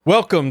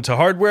Welcome to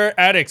Hardware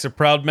Addicts, a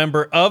proud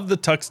member of the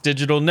Tux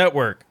Digital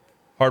Network.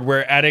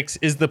 Hardware Addicts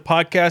is the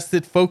podcast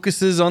that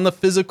focuses on the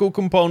physical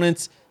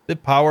components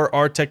that power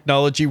our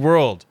technology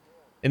world.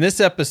 In this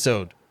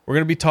episode, we're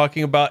going to be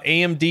talking about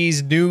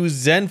AMD's new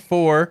Zen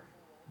 4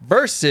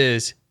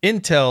 versus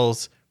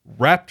Intel's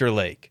Raptor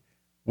Lake.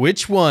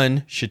 Which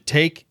one should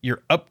take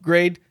your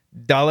upgrade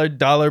dollar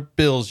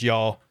bills,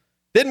 y'all?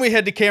 Then we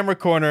head to Camera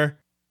Corner,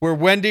 where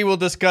Wendy will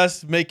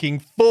discuss making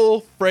full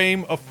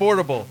frame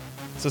affordable.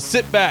 So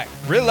sit back,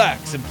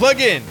 relax, and plug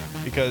in,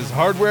 because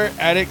Hardware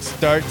Addict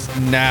starts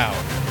now.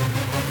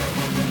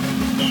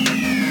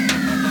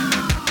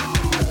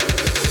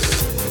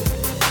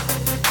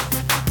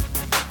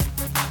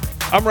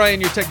 I'm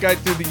Ryan, your tech guide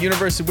through the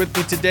universe, and with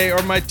me today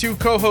are my two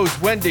co-hosts,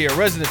 Wendy, a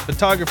resident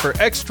photographer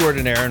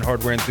extraordinaire and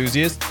hardware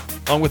enthusiast,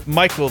 along with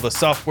Michael, the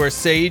software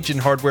sage and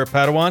hardware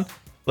Padawan.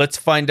 Let's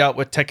find out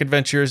what tech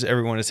adventures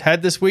everyone has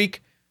had this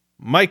week.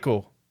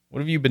 Michael, what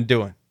have you been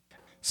doing?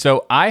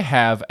 So I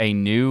have a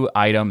new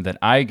item that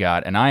I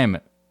got, and I am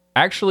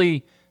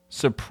actually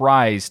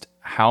surprised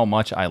how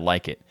much I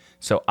like it.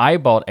 So I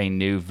bought a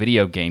new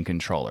video game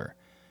controller,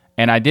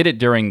 and I did it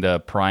during the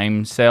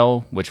Prime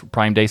sale,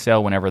 Prime Day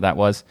sale, whenever that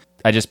was.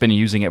 I just been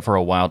using it for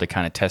a while to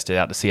kind of test it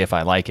out to see if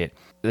I like it.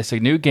 It's a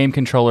new game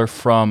controller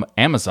from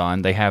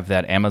Amazon. They have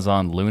that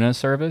Amazon Luna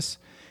service,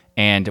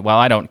 and while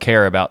I don't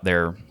care about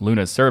their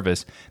Luna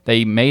service,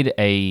 they made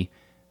a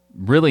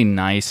really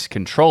nice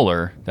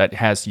controller that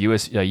has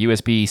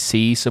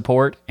USB-C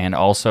support and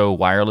also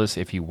wireless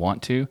if you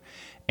want to.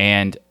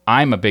 And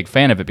I'm a big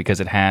fan of it because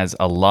it has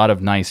a lot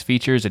of nice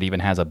features. It even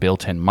has a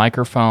built-in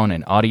microphone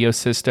and audio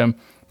system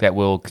that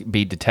will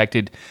be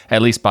detected,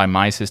 at least by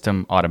my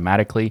system,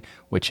 automatically,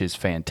 which is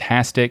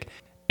fantastic.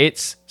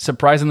 It's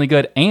surprisingly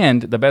good.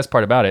 And the best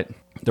part about it,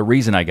 the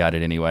reason I got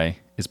it anyway,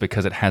 is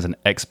because it has an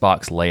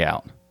Xbox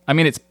layout. I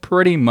mean, it's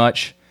pretty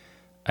much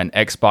an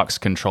Xbox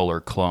controller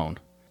clone.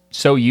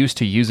 So used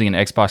to using an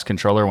Xbox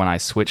controller when I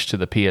switched to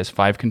the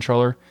PS5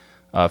 controller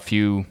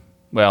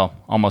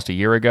almost a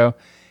year ago,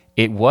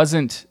 it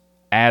wasn't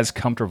as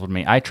comfortable to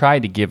me. I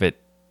tried to give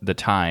it the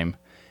time,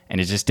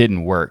 and it just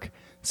didn't work.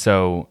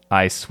 So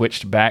I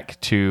switched back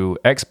to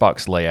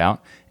Xbox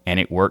layout, and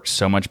it worked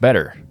so much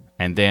better.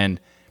 And then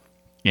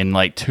in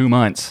like 2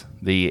 months,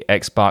 the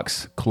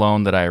Xbox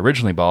clone that I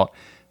originally bought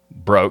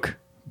broke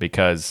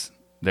because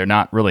they're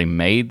not really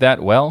made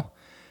that well.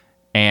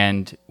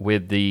 And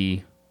with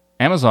the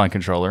Amazon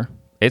controller,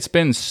 it's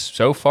been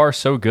so far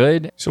so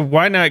good. So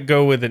why not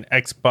go with an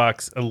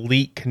Xbox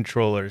Elite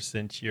controller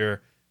since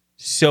you're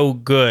so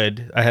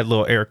good? I had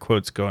little air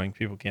quotes going.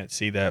 People can't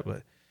see that,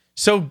 but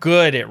so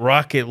good at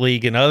Rocket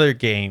League and other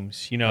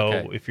games. You know,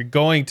 okay. If you're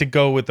going to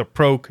go with a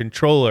pro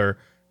controller,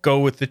 go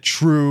with the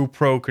true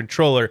pro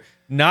controller,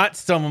 not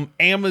some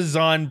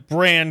Amazon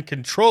brand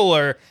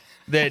controller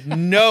that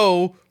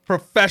no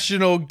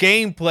professional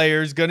game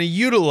player is going to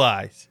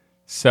utilize.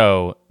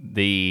 So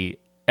the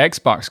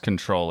Xbox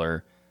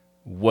controller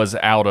was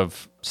out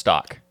of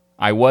stock.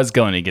 I was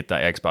going to get the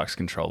Xbox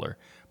controller,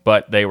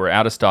 but they were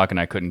out of stock and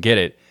I couldn't get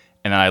it.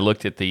 And then I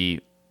looked at the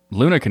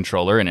Luna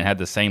controller and it had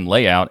the same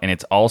layout, and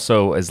it's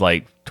also is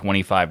like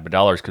 $25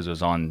 because it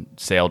was on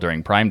sale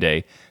during Prime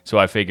Day. So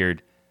I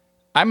figured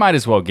I might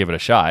as well give it a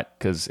shot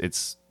because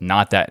it's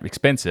not that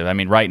expensive. I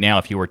mean, right now,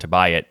 if you were to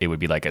buy it, it would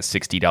be like a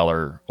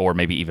 $60 or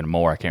maybe even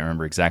more. I can't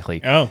remember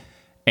exactly. Oh.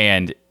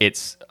 And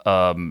it's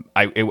I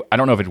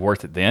don't know if it's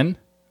worth it then,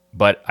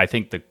 but I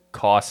think the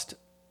cost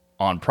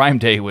on Prime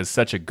Day was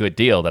such a good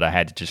deal that I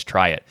had to just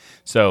try it.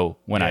 So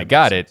when I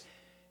got it,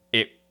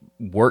 it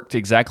worked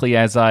exactly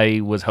as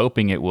I was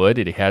hoping it would.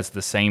 It has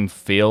the same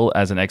feel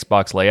as an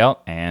Xbox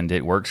layout, and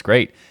it works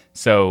great.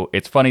 So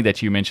it's funny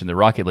that you mentioned the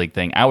Rocket League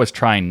thing. I was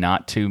trying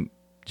not to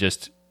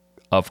just,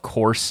 of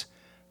course,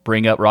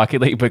 bring up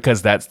Rocket League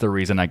because that's the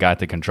reason I got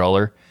the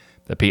controller.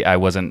 I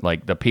wasn't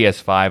like the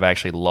PS5. I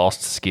actually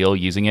lost skill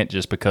using it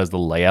just because the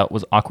layout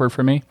was awkward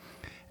for me.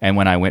 And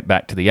when I went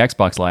back to the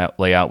Xbox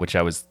layout, which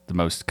I was the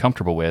most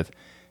comfortable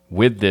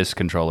with this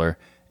controller,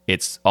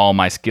 it's all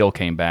my skill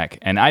came back.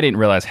 And I didn't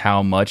realize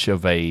how much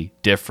of a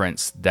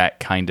difference that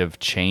kind of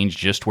change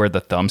just where the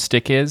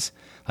thumbstick is,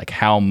 like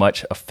how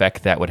much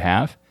effect that would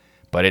have.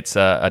 But it's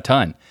a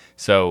ton.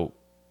 So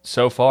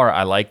far,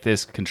 I like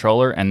this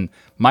controller. And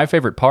my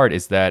favorite part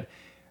is that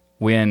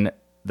when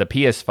the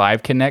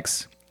PS5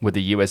 connects with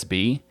the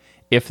USB,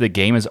 if the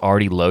game is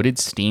already loaded,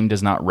 Steam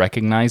does not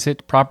recognize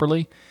it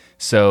properly.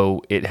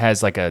 So it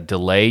has like a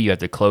delay. You have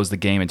to close the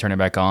game and turn it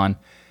back on.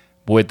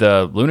 With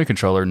the Luna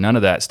controller, none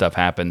of that stuff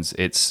happens.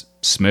 It's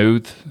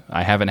smooth.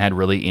 I haven't had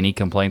really any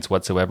complaints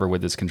whatsoever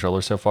with this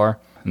controller so far.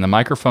 And the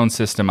microphone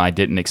system I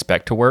didn't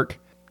expect to work.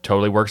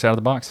 Totally works out of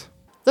the box.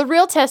 The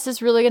real test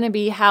is really going to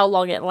be how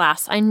long it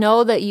lasts. I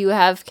know that you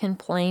have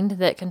complained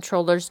that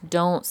controllers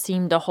don't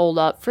seem to hold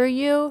up for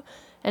you.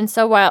 And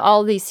so while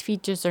all these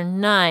features are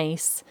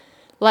nice,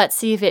 let's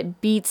see if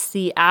it beats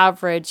the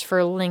average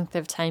for length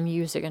of time you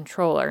use a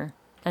controller.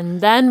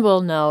 And then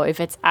we'll know if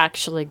it's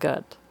actually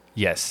good.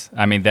 Yes.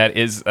 I mean, that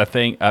is a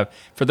thing.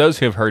 For those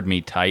who have heard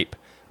me type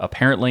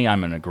Apparently,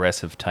 I'm an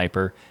aggressive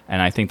typer,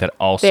 and I think that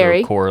also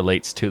Very.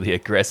 correlates to the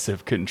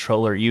aggressive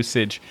controller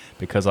usage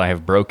because I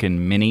have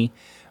broken many.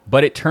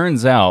 But it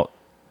turns out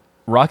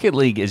Rocket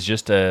League is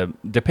just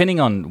depending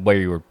on where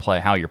you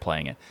how you're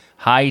playing it,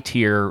 high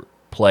tier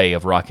play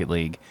of Rocket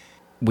League.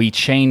 We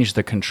change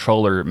the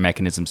controller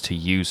mechanisms to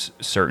use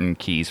certain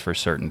keys for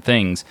certain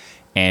things.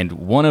 And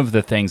one of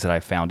the things that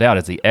I found out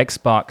is the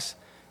Xbox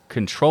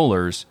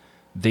controllers,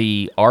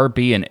 the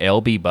RB and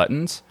LB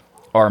buttons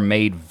are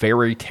made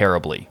very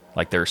terribly.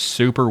 Like they're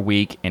super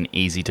weak and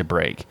easy to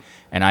break.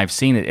 And I've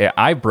seen it.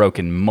 I've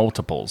broken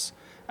multiples.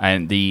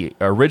 And the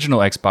original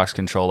Xbox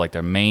control, like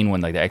the main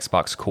one, like the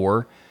Xbox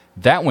Core,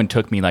 that one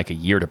took me like a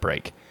year to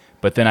break.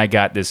 But then I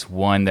got this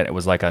one that it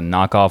was like a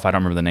knockoff. I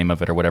don't remember the name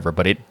of it or whatever,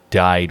 but it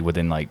died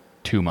within like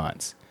 2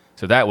 months.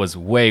 So that was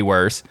way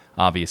worse,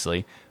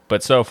 obviously.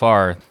 But so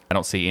far, I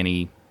don't see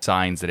any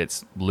signs that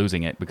it's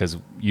losing it because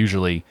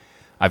usually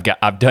I've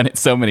done it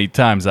so many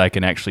times I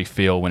can actually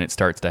feel when it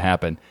starts to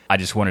happen. I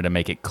just wanted to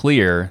make it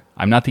clear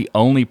I'm not the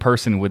only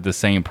person with the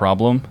same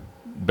problem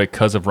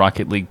because of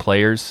Rocket League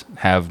players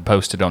have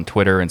posted on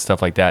Twitter and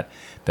stuff like that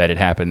it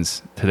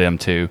happens to them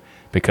too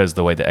because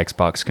the way the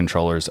Xbox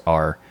controllers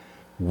are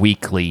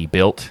weakly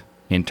built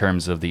in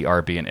terms of the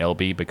RB and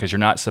LB because you're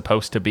not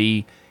supposed to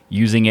be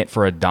using it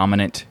for a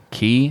dominant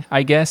key,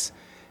 I guess.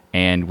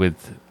 And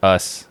with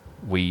us,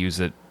 we use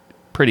it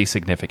pretty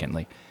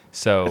significantly.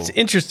 So it's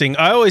interesting.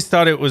 I always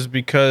thought it was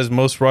because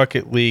most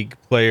Rocket League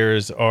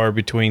players are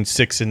between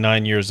 6 and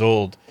 9 years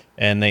old,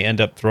 and they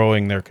end up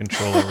throwing their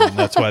controller, and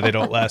that's why they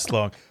don't last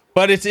long.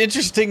 But it's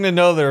interesting to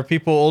know there are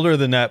people older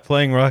than that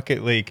playing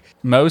Rocket League.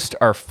 Most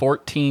are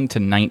 14 to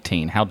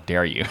 19. How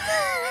dare you?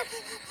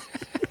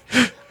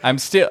 I'm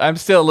still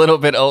a little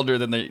bit older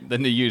than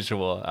the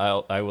usual.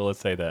 I will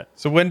say that.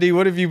 So Wendy,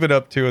 what have you been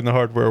up to in the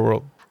hardware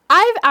world?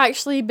 I've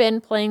actually been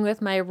playing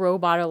with my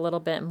robot a little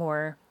bit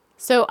more.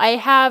 So I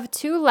have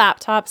 2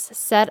 laptops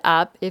set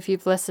up, if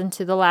you've listened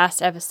to the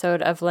last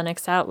episode of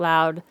Linux Out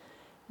Loud,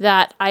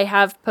 that I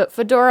have put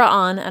Fedora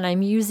on, and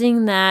I'm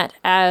using that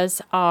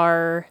as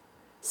our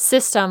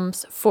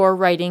systems for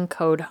writing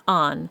code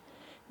on.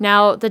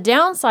 Now, the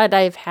downside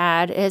I've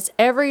had is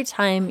every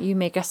time you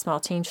make a small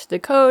change to the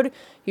code,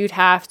 you'd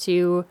have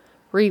to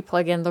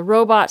re-plug in the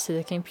robot to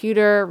the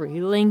computer,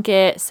 relink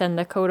it, send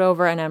the code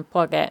over, and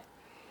unplug it.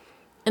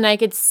 And I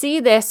could see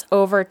this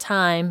over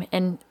time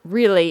and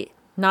really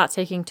not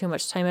taking too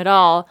much time at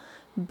all,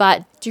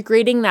 but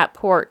degrading that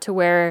port to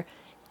where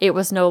it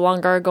was no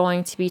longer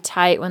going to be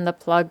tight when the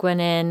plug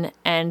went in.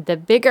 And the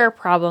bigger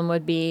problem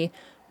would be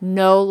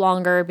no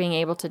longer being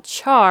able to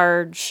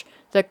charge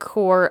the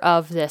core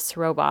of this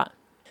robot.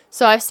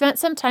 So I've spent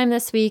some time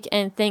this week,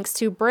 and thanks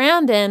to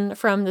Brandon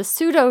from the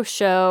Pseudo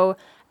Show,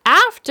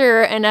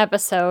 after an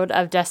episode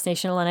of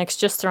Destination Linux,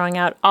 just throwing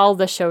out all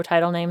the show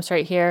title names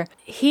right here,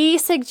 he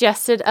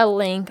suggested a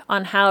link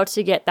on how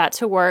to get that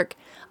to work.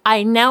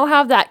 I now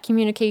have that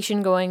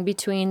communication going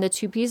between the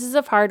 2 pieces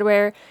of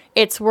hardware.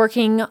 It's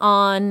working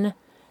on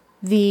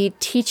the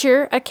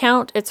teacher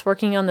account. It's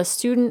working on the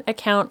student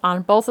account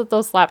on both of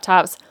those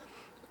laptops.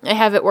 I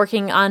have it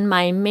working on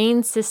my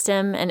main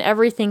system and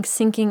everything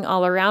syncing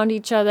all around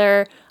each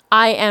other.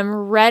 I am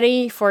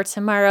ready for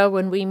tomorrow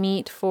when we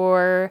meet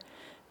for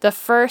the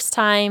first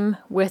time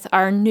with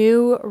our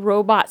new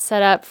robot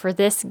setup for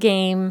this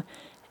game,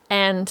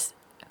 and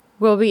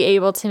we'll be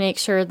able to make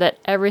sure that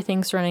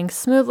everything's running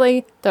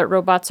smoothly, that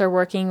robots are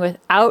working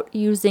without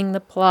using the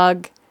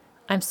plug.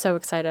 I'm so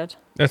excited.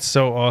 That's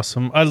so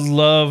awesome. I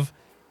love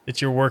that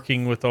you're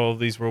working with all of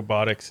these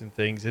robotics and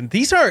things. And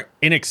these aren't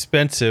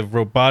inexpensive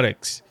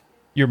robotics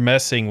you're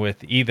messing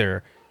with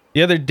either.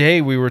 The other day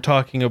we were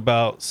talking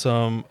about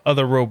some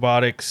other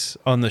robotics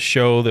on the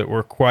show that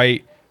were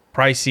quite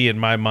pricey in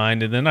my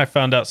mind. And then I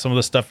found out some of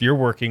the stuff you're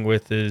working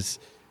with is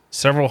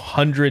several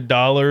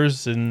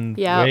 $100s and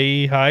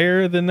way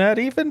higher than that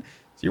even.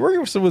 So you're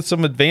working with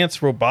some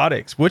advanced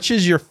robotics. Which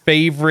is your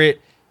favorite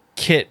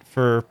kit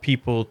for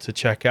people to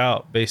check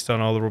out based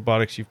on all the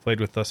robotics you've played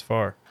with thus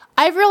far?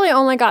 I've really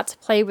only got to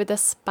play with the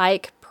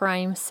Spike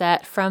Prime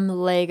set from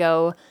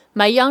Lego.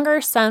 My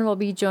younger son will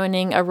be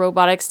joining a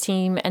robotics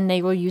team, and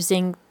they will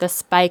using the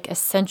Spike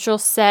Essential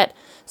set.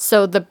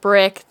 So the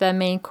brick, the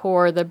main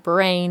core, the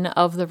brain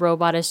of the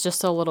robot is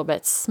just a little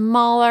bit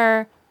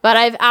smaller. But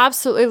I've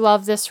absolutely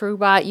loved this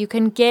robot. You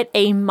can get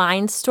a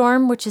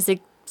Mindstorm, which is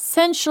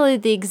essentially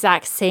the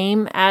exact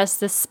same as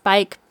the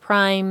Spike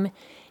Prime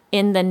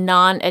in the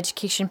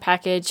non-education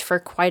package for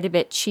quite a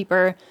bit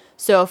cheaper.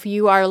 So if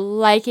you are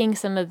liking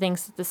some of the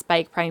things that the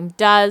Spike Prime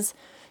does,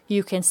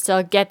 you can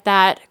still get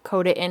that,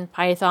 code it in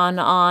Python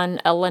on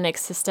a Linux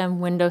system,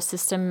 Windows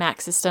system,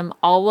 Mac system.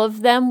 All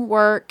of them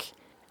work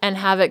and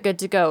have it good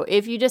to go.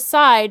 If you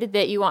decide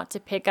that you want to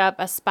pick up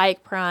a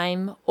Spike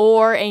Prime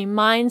or a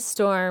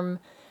Mindstorm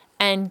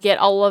and get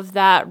all of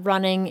that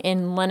running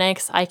in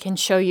Linux, I can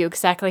show you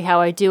exactly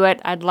how I do it.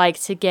 I'd like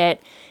to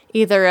get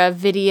either a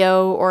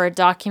video or a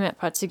document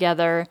put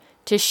together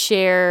to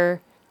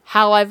share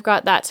how I've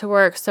got that to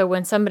work, so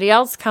when somebody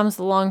else comes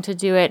along to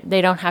do it,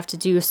 they don't have to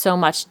do so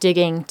much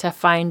digging to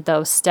find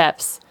those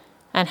steps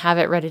and have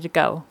it ready to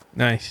go.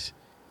 Nice.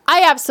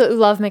 I absolutely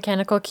love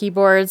mechanical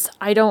keyboards.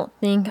 I don't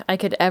think I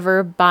could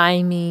ever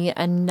buy me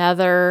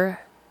another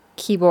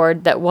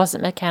keyboard that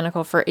wasn't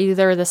mechanical for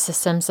either of the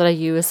systems that I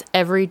use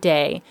every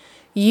day.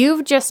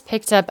 You've just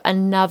picked up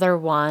another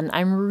one.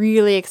 I'm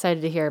really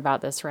excited to hear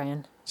about this,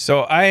 Ryan.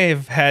 So I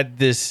have had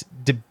this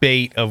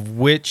debate of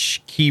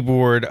which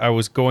keyboard I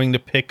was going to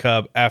pick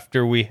up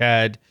after we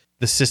had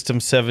the System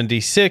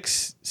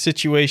 76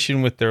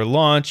 situation with their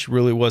launch.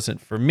 Really wasn't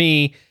for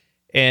me.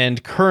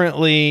 And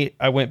currently,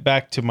 I went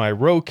back to my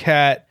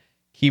Roccat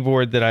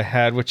keyboard that I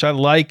had, which I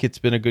like. It's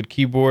been a good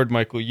keyboard.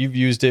 Michael, you've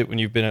used it when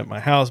you've been at my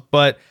house,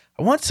 but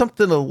I want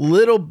something a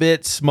little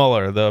bit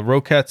smaller. The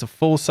Rocat's a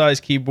full-size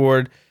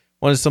keyboard.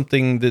 I wanted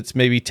something that's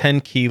maybe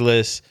 10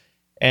 keyless.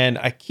 And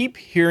I keep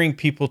hearing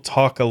people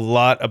talk a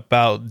lot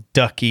about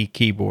Ducky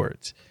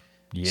keyboards.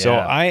 Yeah. So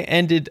I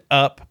ended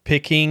up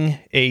picking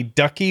a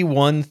Ducky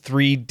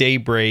 1.3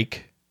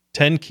 Daybreak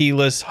 10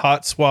 keyless,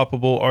 hot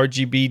swappable,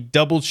 RGB,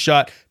 double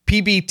shot,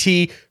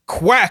 PBT,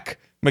 quack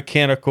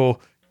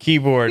mechanical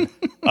keyboard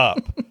up.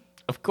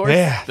 Of course,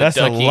 Yeah, the that's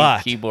a Ducky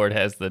lot. keyboard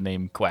has the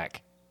name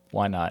Quack.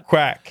 Why not?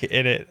 Quack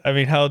in it. I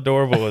mean, how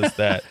adorable is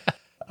that?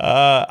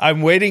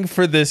 I'm waiting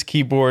for this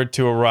keyboard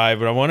to arrive,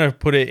 but I want to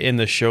put it in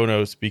the show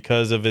notes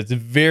because of its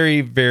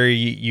very, very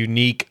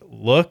unique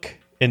look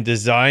and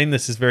design.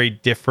 This is very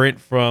different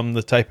from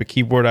the type of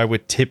keyboard I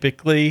would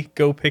typically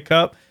go pick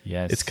up.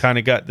 Yes. It's kind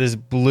of got this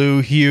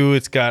blue hue.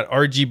 It's got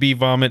RGB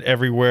vomit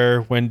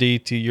everywhere, Wendy,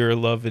 to your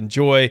love and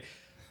joy.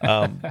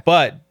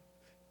 But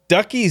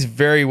Ducky's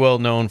very well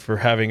known for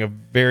having a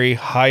very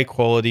high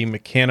quality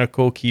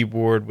mechanical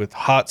keyboard with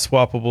hot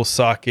swappable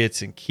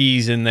sockets and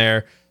keys in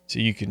there. So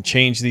you can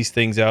change these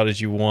things out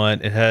as you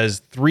want. It has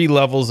 3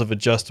 levels of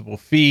adjustable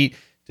feet,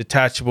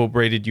 detachable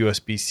braided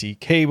USB-C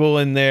cable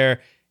in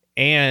there,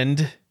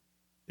 and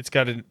it's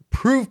got an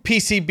improved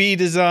PCB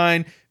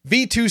design,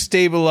 V2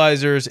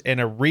 stabilizers,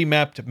 and a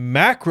remapped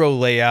macro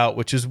layout,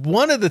 which is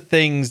one of the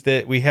things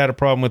that we had a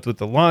problem with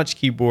the launch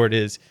keyboard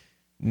is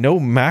no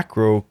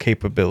macro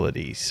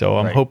capability. So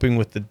I'm hoping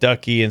with the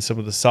Ducky and some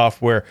of the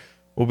software,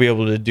 we'll be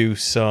able to do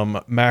some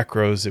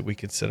macros that we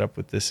can set up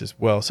with this as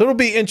well. So it'll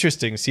be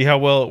interesting to see how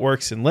well it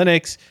works in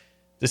Linux,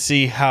 to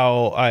see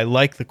how I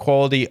like the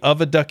quality of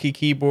a Ducky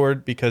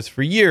keyboard, because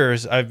for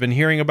years I've been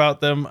hearing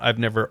about them. I've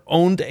never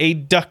owned a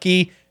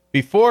Ducky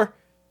before,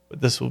 but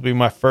this will be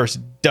my first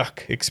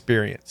Duck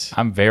experience.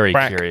 I'm very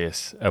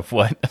curious of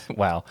what.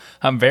 Wow,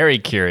 I'm very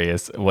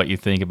curious what you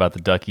think about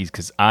the Duckies,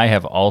 because I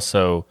have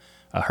also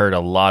heard a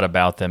lot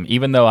about them.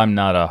 Even though I'm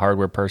not a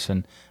hardware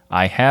person,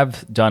 I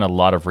have done a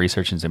lot of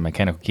research into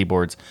mechanical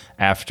keyboards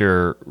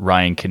after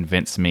Ryan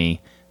convinced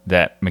me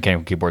that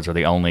mechanical keyboards are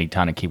the only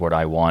kind of keyboard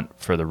I want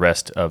for the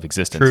rest of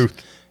existence.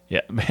 Truth.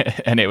 Yeah,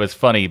 and it was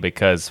funny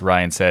because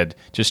Ryan said,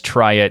 just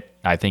try it.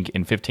 I think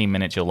in 15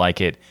 minutes you'll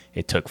like it.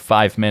 It took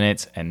 5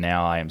 minutes, and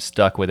now I am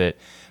stuck with it.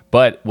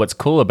 But what's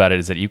cool about it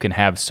is that you can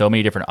have so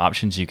many different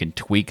options. You can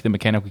tweak the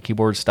mechanical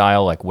keyboard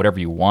style, like whatever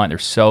you want.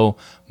 There's so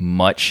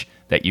much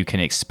that you can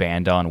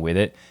expand on with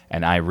it,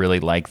 and I really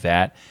like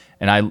that.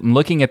 And I'm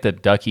looking at the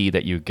Ducky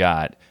that you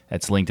got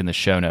that's linked in the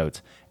show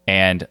notes,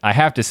 and I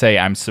have to say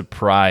I'm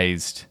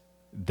surprised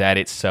that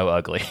it's so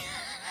ugly.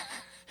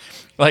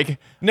 Like,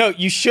 no,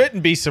 you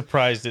shouldn't be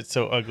surprised it's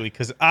so ugly,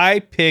 because I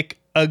pick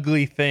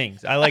ugly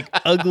things. I like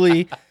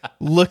ugly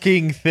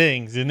looking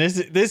things, and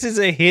this is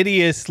a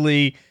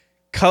hideously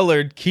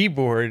colored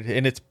keyboard,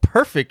 and it's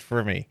perfect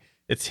for me.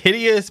 It's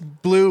hideous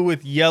blue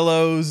with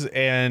yellows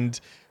and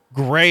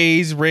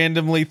grays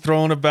randomly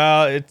thrown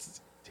about. It's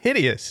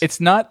hideous.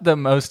 It's not the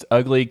most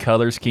ugly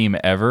color scheme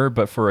ever,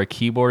 but for a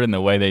keyboard and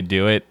the way they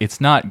do it,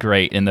 it's not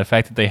great. And the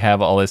fact that they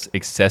have all this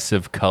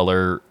excessive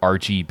color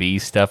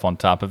RGB stuff on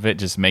top of it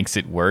just makes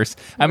it worse.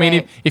 I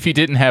mean, if you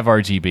didn't have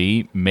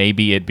RGB,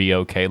 maybe it'd be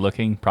okay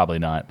looking. Probably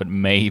not, but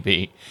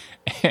maybe.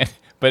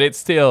 But it's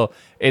still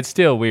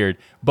weird.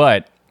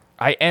 But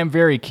I am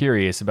very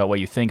curious about what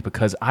you think,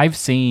 because I've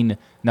seen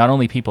not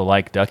only people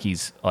like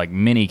Duckies, like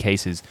many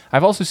cases,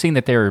 I've also seen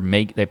that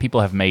that people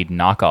have made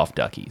knockoff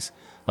Duckies.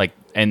 Like,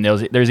 and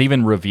there's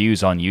even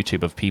reviews on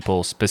YouTube of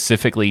people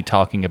specifically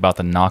talking about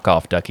the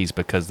knockoff Duckies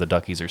because the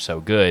Duckies are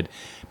so good,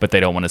 but they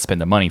don't want to spend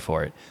the money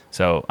for it.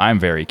 So I'm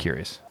very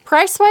curious.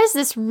 Price-wise,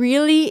 this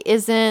really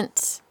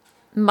isn't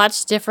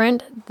much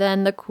different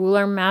than the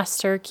Cooler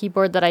Master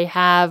keyboard that I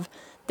have.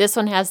 This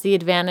one has the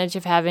advantage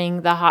of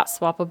having the hot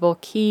swappable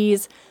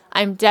keys.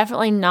 I'm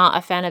definitely not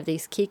a fan of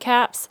these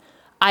keycaps.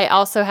 I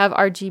also have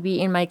RGB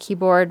in my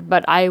keyboard,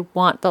 but I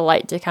want the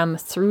light to come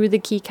through the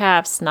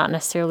keycaps, not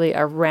necessarily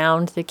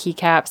around the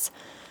keycaps.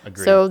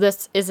 Agreed. So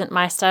this isn't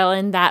my style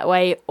in that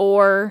way,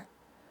 or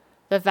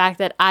the fact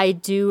that I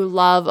do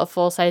love a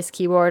full-size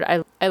keyboard.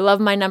 I love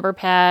my number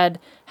pad,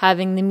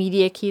 having the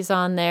media keys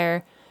on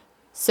there.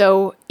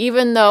 So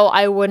even though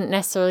I wouldn't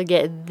necessarily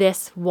get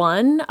this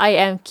one, I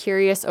am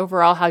curious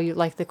overall how you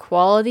like the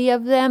quality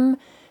of them,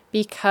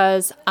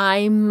 because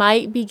I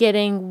might be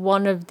getting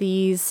one of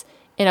these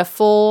in a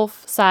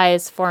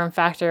full-size form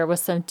factor with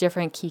some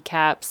different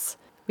keycaps,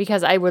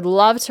 because I would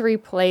love to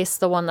replace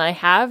the one that I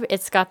have.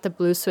 It's got the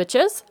blue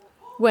switches.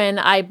 When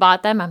I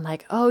bought them, I'm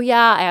like, oh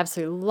yeah, I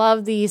absolutely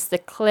love these, the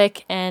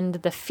click and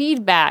the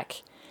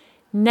feedback.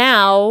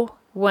 Now,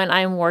 when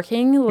I'm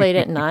working late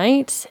at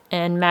night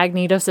and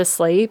Magneto's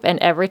asleep and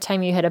every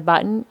time you hit a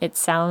button, it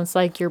sounds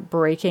like you're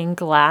breaking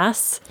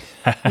glass.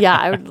 Yeah,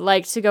 I would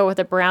like to go with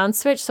a brown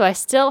switch so I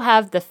still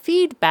have the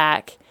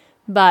feedback,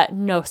 but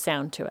no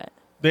sound to it.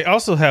 They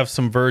also have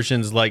some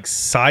versions like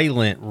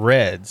silent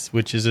reds,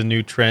 which is a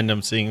new trend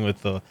I'm seeing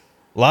with a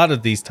lot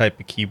of these type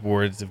of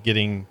keyboards of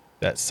getting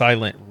that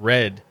silent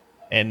red.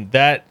 And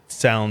that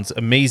sounds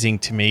amazing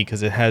to me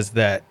because it has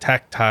that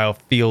tactile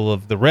feel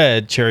of the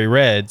red, cherry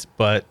reds,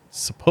 but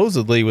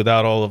supposedly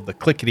without all of the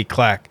clickety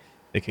clack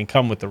that can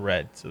come with the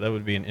red. So that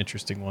would be an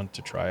interesting one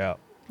to try out.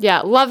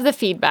 Yeah, love the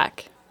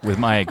feedback. With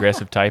my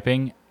aggressive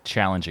typing,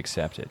 challenge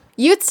accepted.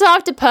 You'd still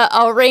have to put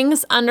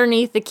O-rings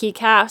underneath the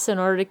keycaps in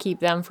order to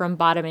keep them from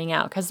bottoming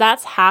out, because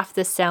that's half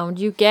the sound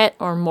you get,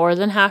 or more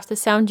than half the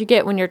sound you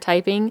get when you're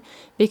typing,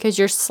 because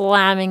you're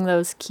slamming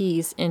those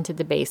keys into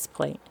the base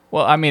plate.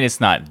 Well, I mean, it's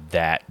not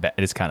that bad.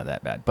 It's kind of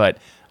that bad, but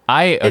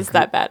It's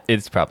that bad.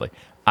 It's probably.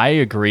 I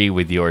agree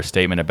with your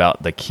statement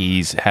about the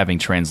keys having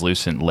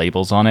translucent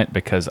labels on it,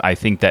 because I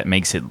think that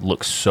makes it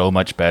look so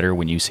much better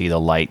when you see the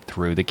light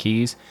through the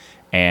keys.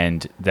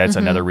 And that's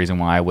another reason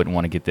why I wouldn't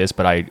want to get this.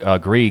 But I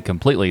agree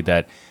completely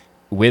that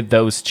with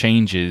those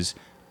changes,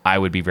 I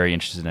would be very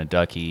interested in a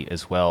Ducky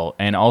as well.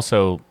 And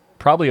also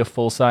probably a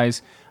full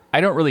size. I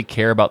don't really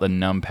care about the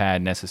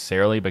numpad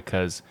necessarily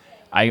because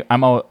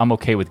I'm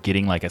okay with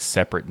getting like a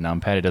separate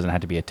numpad. It doesn't have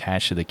to be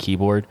attached to the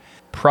keyboard.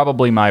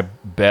 Probably my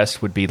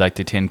best would be like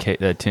the 10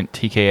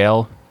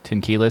 TKL,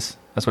 10 keyless.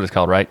 That's what it's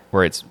called, right?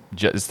 Where it's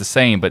the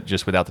same, but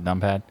just without the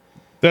numpad.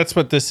 That's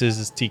what this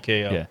is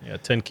TKL. Yeah,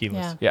 10 keyless.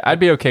 Yeah. Yeah, I'd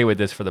be okay with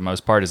this for the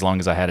most part as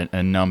long as I had a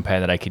numpad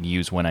that I could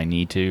use when I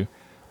need to,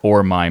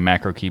 or my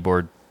macro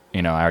keyboard. I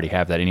already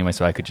have that anyway,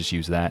 so I could just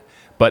use that.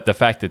 But the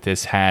fact that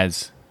this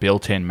has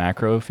built-in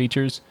macro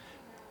features,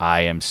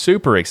 I am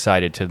super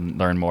excited to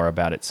learn more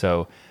about it.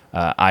 So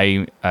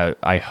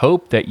I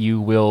hope that you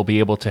will be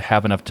able to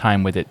have enough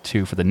time with it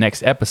too for the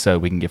next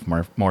episode. We can give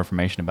more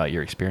information about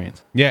your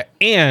experience. Yeah,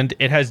 and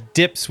it has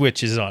dip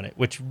switches on it,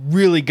 which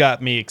really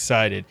got me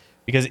excited.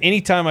 Because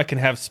anytime I can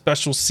have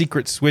special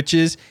secret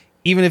switches,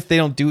 even if they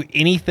don't do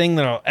anything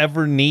that I'll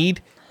ever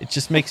need, it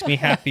just makes me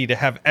happy to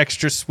have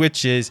extra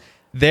switches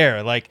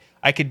there. Like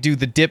I could do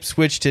the dip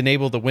switch to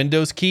enable the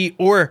Windows key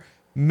or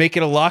make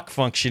it a lock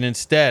function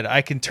instead.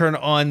 I can turn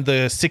on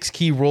the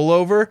 6-key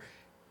rollover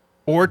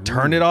or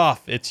turn it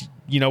off. It's,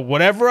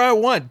 whatever I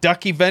want.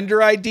 Ducky vendor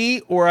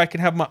ID, or I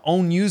can have my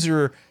own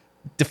user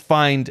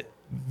defined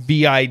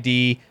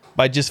VID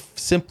by just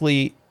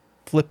simply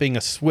flipping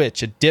a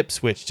switch, a dip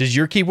switch. Does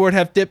your keyboard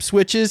have dip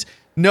switches?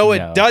 No,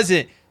 it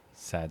doesn't.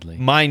 Sadly.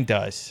 Mine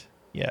does.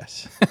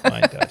 Yes,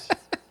 mine does.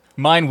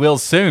 Mine will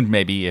soon,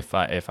 maybe, if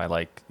I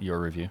like your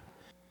review.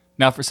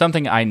 Now, for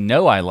something I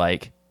know I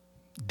like,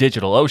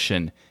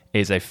 DigitalOcean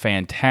is a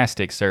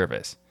fantastic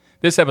service.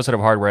 This episode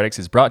of Hardware Addicts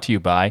is brought to you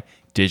by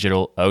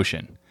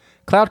DigitalOcean.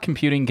 Cloud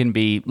computing can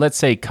be, let's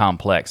say,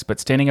 complex, but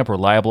standing up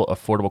reliable,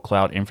 affordable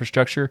cloud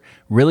infrastructure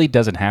really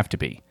doesn't have to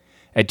be.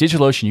 At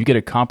DigitalOcean, you get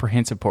a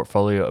comprehensive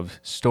portfolio of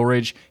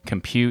storage,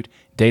 compute,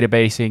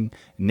 databasing,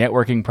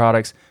 networking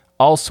products,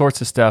 all sorts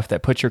of stuff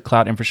that puts your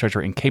cloud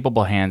infrastructure in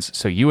capable hands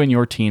so you and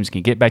your teams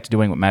can get back to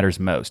doing what matters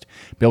most,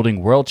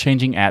 building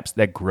world-changing apps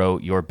that grow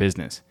your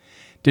business.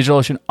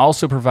 DigitalOcean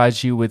also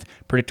provides you with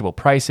predictable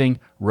pricing,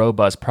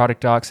 robust product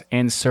docs,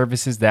 and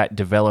services that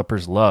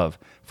developers love.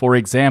 For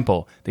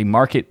example, the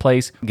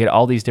marketplace, get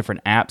all these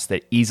different apps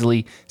that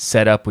easily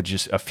set up with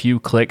just a few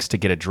clicks to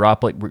get a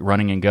droplet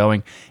running and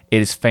going.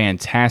 It is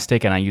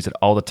fantastic, and I use it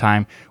all the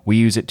time. We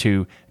use it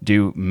to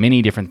do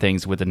many different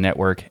things with the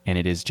network, and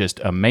it is just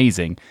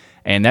amazing.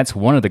 And that's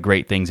one of the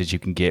great things that you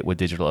can get with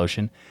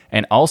DigitalOcean.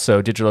 And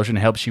also, DigitalOcean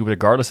helps you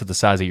regardless of the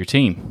size of your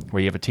team.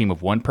 Where you have a team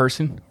of one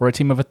person or a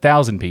team of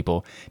 1,000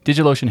 people,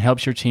 DigitalOcean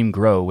helps your team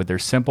grow with their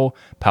simple,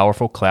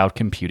 powerful cloud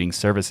computing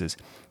services.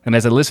 And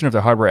as a listener of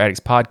the Hardware Addicts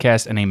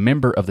podcast and a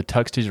member of the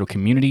Tux Digital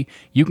community,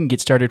 you can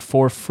get started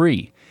for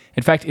free.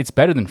 In fact, it's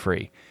better than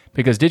free,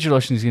 because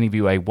DigitalOcean is going to give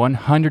you a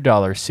 $100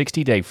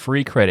 60-day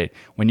free credit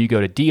when you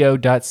go to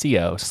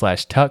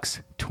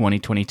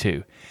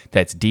do.co/tux2022.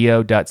 That's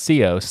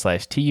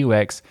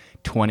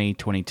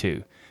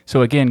do.co/tux2022.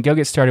 So again, go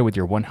get started with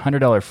your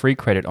 $100 free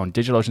credit on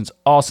DigitalOcean's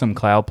awesome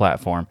cloud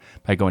platform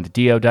by going to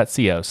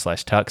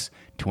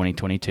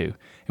do.co/tux2022.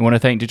 And want to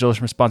thank DigitalOcean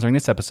for sponsoring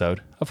this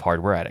episode of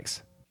Hardware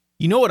Addicts.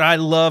 You know what I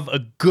love? A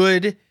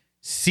good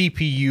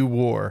CPU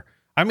war.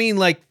 I mean,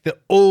 like the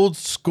old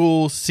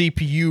school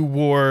CPU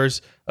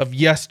wars of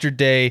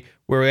yesterday,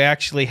 where we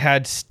actually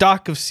had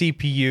stock of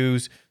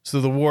CPUs,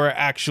 so the war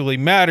actually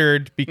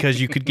mattered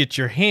because you could get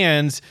your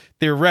hands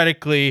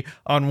theoretically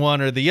on one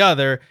or the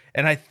other.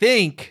 And I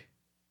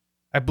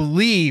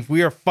believe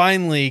we are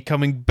finally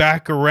coming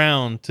back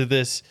around to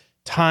this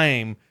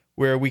time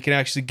where we can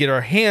actually get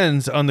our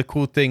hands on the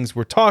cool things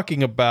we're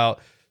talking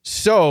about.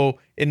 So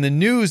in the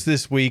news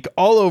this week,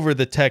 all over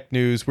the tech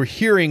news, we're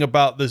hearing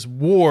about this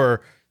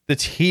war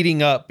that's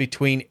heating up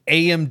between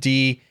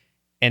AMD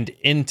and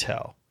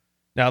Intel.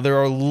 Now, there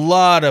are a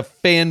lot of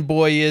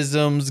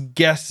fanboyisms,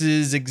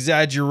 guesses,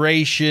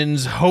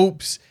 exaggerations,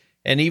 hopes,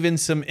 and even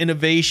some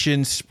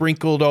innovations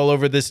sprinkled all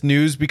over this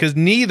news because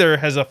neither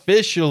has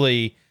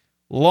officially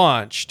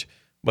launched.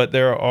 But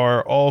there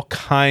are all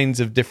kinds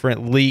of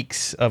different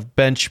leaks of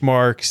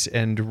benchmarks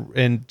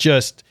and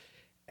just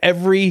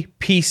every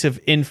piece of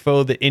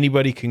info that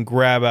anybody can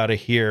grab out of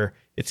here.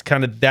 It's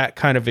kind of that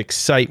kind of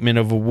excitement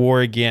of a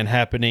war again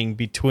happening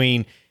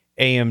between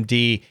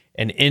AMD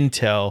and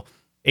Intel.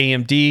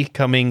 AMD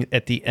coming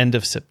at the end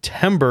of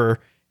September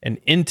and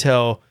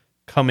Intel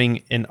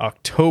coming in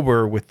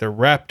October with the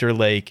Raptor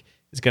Lake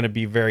is going to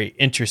be very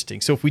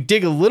interesting. So if we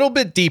dig a little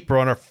bit deeper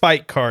on our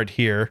fight card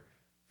here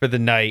for the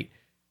night,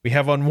 we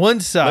have on one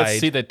side... Let's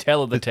see the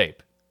tail of the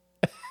tape.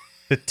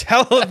 The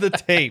tail of the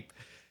tape.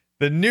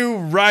 The new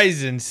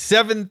Ryzen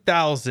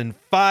 7000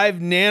 5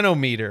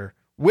 nanometer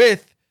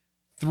with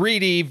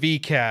 3D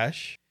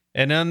V-Cache.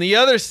 And on the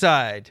other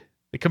side,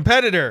 the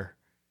competitor,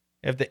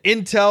 you have the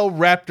Intel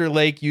Raptor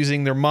Lake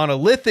using their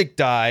monolithic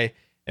die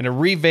and a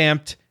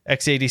revamped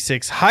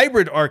x86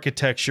 hybrid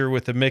architecture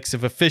with a mix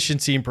of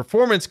efficiency and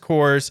performance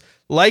cores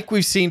like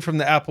we've seen from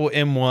the Apple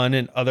M1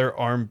 and other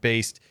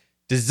ARM-based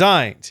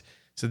designs.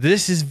 So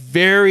this is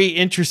very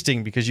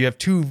interesting because you have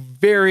two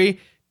very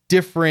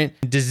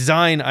different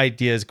design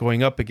ideas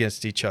going up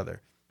against each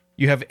other.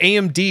 You have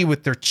AMD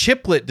with their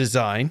chiplet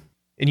design,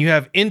 and you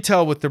have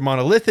Intel with their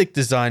monolithic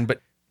design,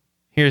 but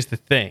here's the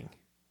thing.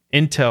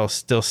 Intel's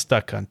still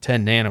stuck on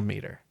 10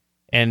 nanometer.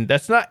 And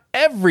that's not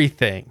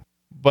everything,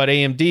 but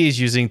AMD is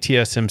using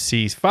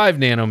TSMC's 5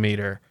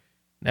 nanometer.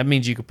 That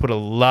means you could put a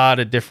lot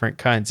of different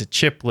kinds of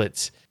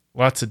chiplets,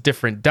 lots of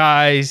different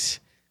dies.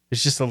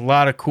 There's just a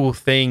lot of cool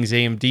things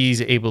AMD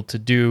is able to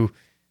do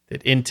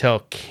that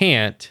Intel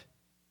can't.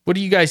 What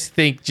do you guys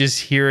think just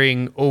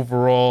hearing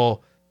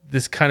overall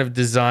this kind of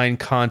design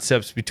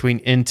concepts between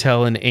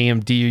Intel and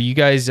AMD? Are you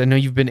guys, I know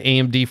you've been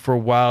AMD for a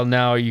while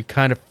now. Are you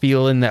kind of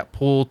feeling that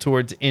pull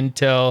towards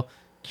Intel?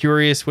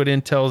 Curious what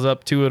Intel's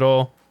up to at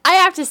all? I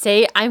have to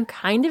say, I'm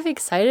kind of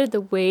excited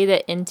the way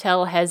that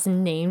Intel has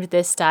named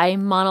this die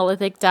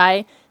monolithic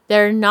die.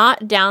 They're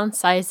not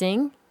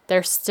downsizing.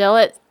 They're still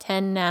at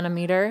 10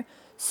 nanometer.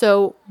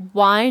 So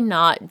why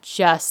not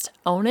just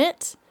own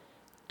it?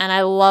 And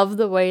I love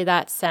the way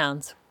that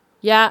sounds.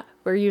 Yeah,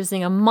 we're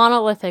using a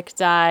monolithic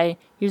die,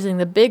 using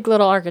the big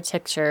little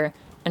architecture,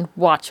 and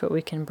watch what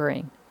we can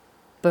bring.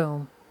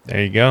 Boom.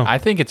 There you go. I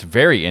think it's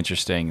very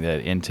interesting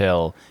that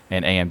Intel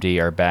and AMD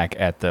are back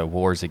at the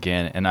wars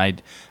again.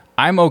 And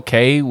I'm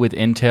okay with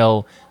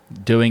Intel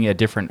doing a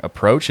different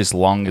approach as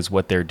long as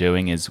what they're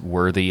doing is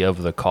worthy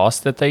of the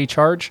cost that they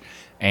charge.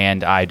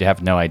 And I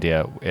have no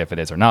idea if it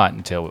is or not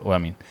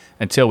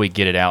until we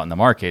get it out in the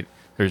market.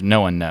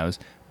 No one knows.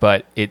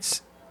 But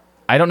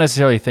I don't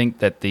necessarily think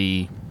that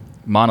the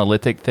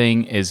monolithic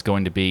thing is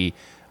going to be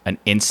an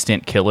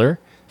instant killer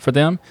for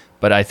them,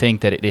 but I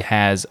think that it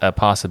has a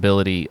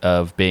possibility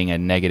of being a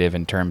negative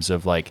in terms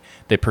of like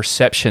the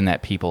perception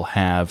that people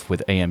have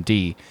with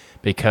AMD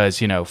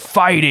because,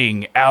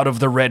 fighting out of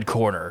the red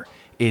corner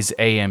is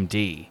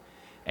AMD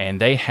and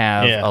they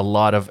have a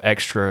lot of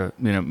extra,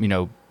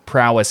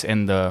 prowess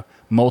in the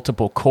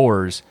multiple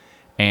cores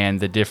and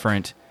the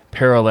different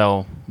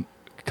parallel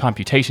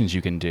computations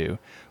you can do.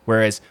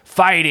 Whereas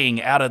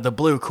fighting out of the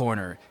blue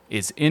corner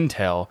is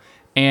Intel,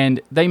 and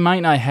they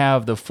might not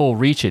have the full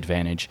reach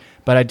advantage,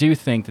 but I do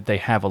think that they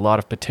have a lot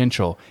of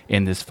potential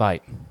in this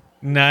fight.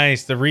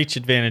 Nice. The reach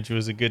advantage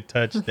was a good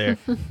touch there.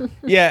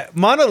 Yeah,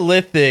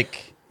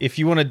 monolithic, if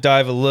you want to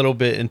dive a little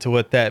bit into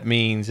what that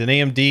means, an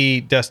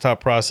AMD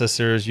desktop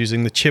processor is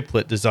using the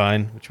chiplet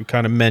design, which we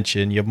kind of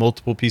mentioned. You have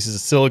multiple pieces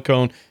of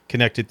silicone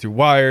connected through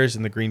wires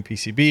in the green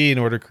PCB in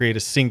order to create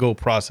a single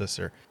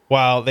processor.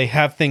 While they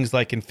have things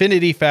like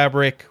Infinity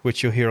Fabric,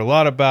 which you'll hear a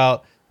lot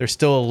about, there's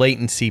still a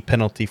latency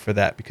penalty for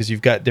that because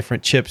you've got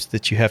different chips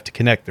that you have to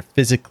connect. They're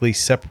physically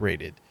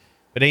separated.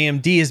 But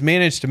AMD has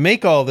managed to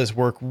make all this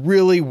work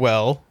really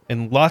well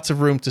and lots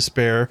of room to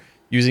spare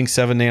using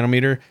 7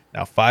 nanometer,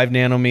 now 5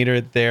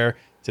 nanometer there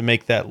to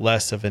make that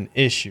less of an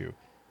issue.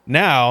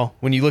 Now,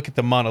 when you look at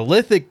the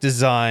monolithic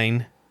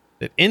design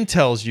that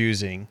Intel's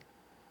using,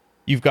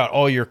 you've got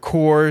all your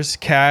cores,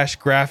 cache,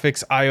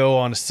 graphics, I/O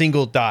on a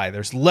single die.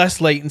 There's less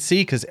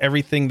latency because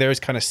everything there is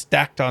kind of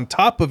stacked on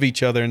top of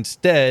each other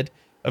instead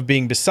of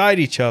being beside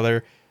each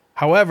other.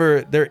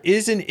 However, there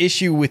is an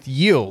issue with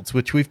yields,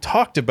 which we've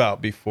talked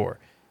about before.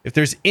 If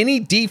there's any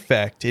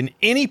defect in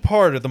any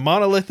part of the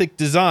monolithic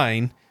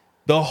design,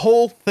 the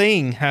whole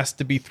thing has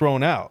to be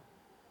thrown out.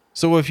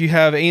 So if you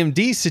have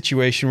AMD's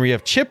situation where you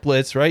have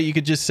chiplets, right, you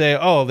could just say,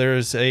 oh,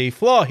 there's a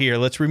flaw here.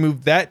 Let's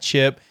remove that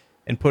chip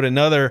and put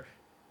another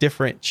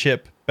different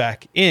chip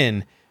back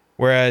in.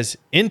 Whereas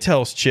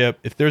Intel's chip,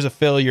 if there's a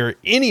failure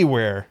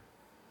anywhere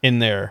in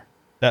there,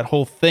 that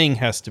whole thing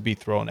has to be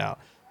thrown out.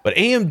 But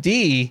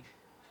AMD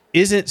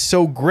isn't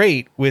so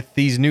great with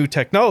these new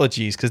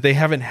technologies because they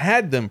haven't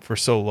had them for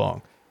so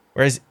long.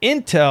 Whereas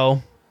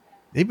Intel,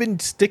 they've been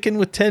sticking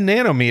with 10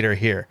 nanometer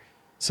here.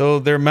 So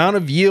their amount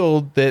of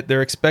yield that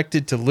they're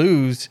expected to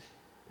lose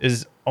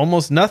is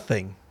almost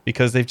nothing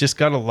because they've just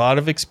got a lot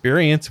of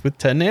experience with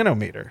 10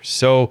 nanometer.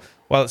 So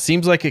while it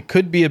seems like it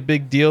could be a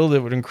big deal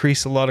that would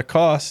increase a lot of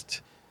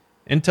cost,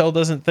 Intel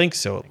doesn't think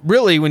so.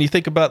 Really, when you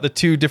think about the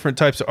two different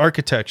types of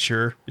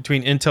architecture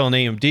between Intel and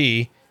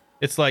AMD,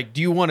 it's like,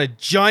 do you want a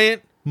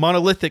giant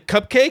monolithic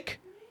cupcake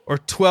or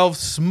 12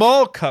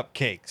 small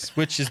cupcakes?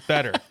 Which is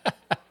better?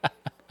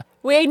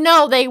 We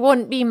know they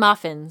wouldn't be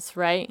muffins,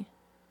 right?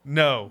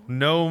 No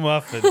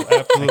muffins.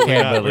 Absolutely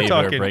Can't not. believe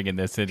talking we're bringing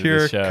this into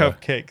pure the show.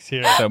 cupcakes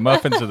here. So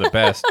muffins are the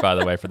best, by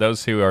the way. For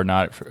those who are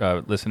not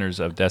listeners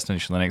of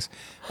Destination Linux,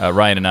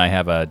 Ryan and I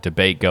have a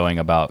debate going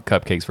about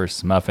cupcakes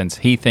versus muffins.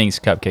 He thinks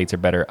cupcakes are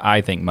better.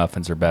 I think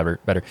muffins are better.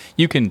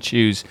 You can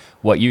choose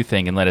what you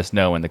think and let us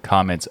know in the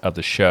comments of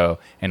the show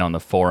and on the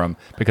forum,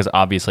 because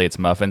obviously it's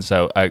muffins.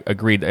 So I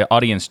agreed. The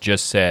audience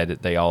just said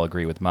that they all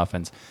agree with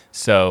muffins.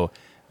 So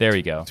there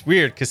you go. It's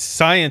weird because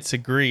science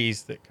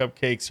agrees that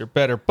cupcakes are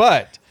better,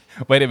 but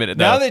Wait a minute.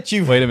 Now though. that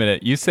you've- Wait a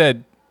minute. You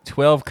said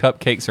 12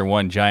 cupcakes or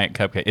one giant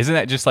cupcake. Isn't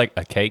that just like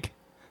a cake?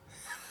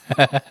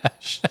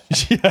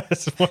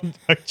 yes,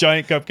 a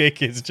giant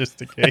cupcake is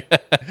just a cake.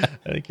 I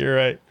think you're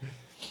right.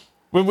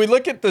 When we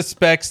look at the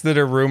specs that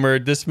are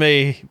rumored, this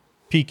may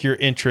pique your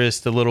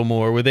interest a little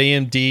more. With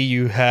AMD,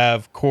 you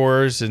have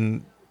cores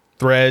and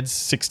threads,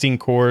 16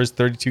 cores,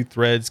 32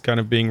 threads kind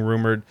of being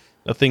rumored.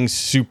 Nothing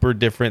super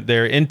different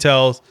there.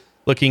 Intel's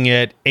looking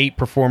at 8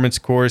 performance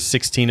cores,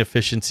 16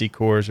 efficiency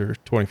cores, or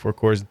 24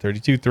 cores and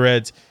 32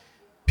 threads.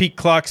 Peak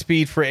clock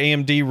speed for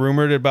AMD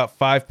rumored at about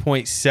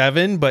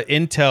 5.7, but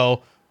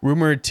Intel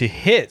rumored to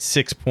hit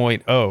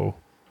 6.0.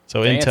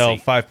 So Fancy.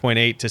 Intel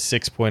 5.8 to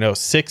 6.0.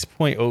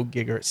 6.0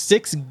 gigahertz.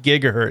 6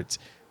 gigahertz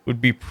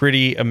would be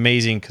pretty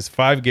amazing because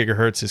 5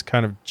 gigahertz is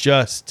kind of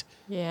just...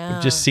 Yeah.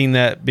 I've just seen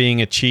that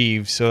being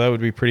achieved, so that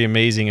would be pretty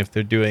amazing if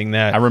they're doing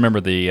that. I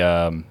remember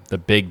the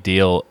big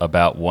deal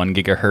about 1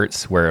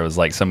 gigahertz, where it was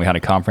like some kind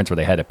of conference where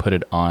they had to put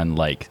it on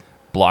like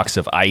blocks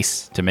of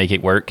ice to make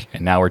it work,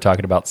 and now we're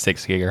talking about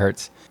 6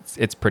 gigahertz.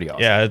 It's pretty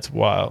awesome. Yeah, it's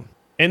wild.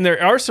 And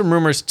there are some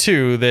rumors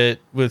too that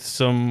with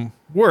some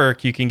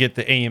work you can get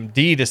the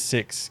AMD to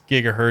 6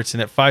 gigahertz,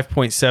 and at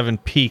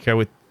 5.7 peak, I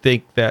would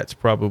think that's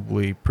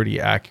probably pretty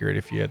accurate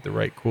if you had the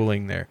right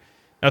cooling there.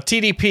 Now,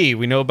 TDP,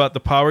 we know about the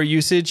power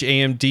usage.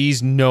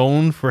 AMD's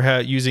known for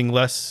using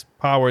less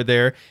power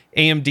there.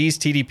 AMD's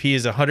TDP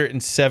is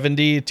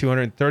 170 to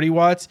 230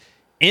 watts.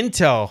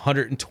 Intel,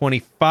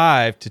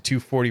 125 to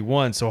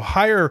 241. So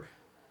higher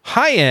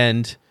high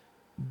end,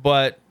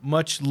 but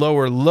much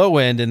lower low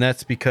end, and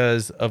that's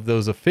because of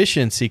those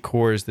efficiency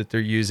cores that they're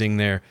using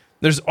there.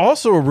 There's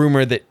also a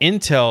rumor that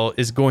Intel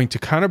is going to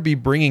kind of be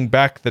bringing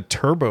back the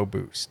turbo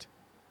boost.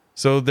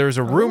 So there's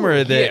a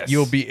rumor that yes.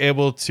 you'll be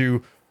able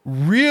to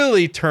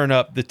really turn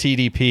up the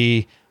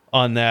TDP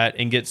on that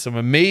and get some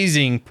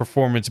amazing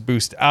performance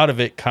boost out of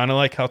it, kind of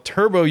like how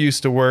turbo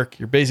used to work.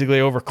 You're basically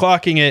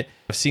overclocking it.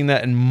 I've seen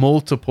that in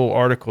multiple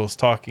articles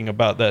talking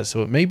about that.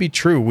 So it may be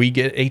true. We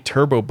get a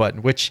turbo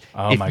button, which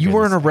Oh if my you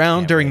weren't goodness, I around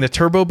can't during wait. the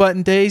turbo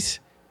button days,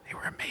 they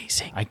were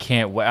amazing. I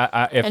can't wait.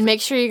 And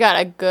make sure you got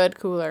a good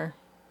cooler.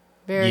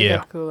 Very Yeah.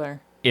 good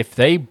cooler. If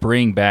they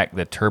bring back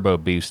the turbo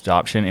boost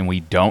option and we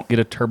don't get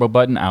a turbo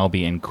button, I'll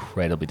be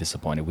incredibly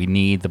disappointed. We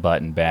need the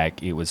button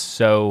back. It was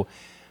so...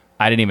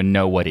 I didn't even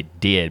know what it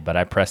did, but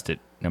I pressed it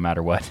no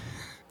matter what.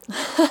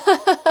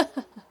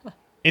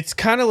 It's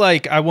kind of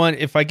like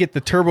if I get the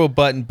turbo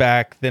button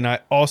back, then I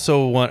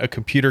also want a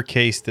computer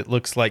case that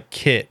looks like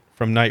Kit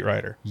from Knight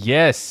Rider.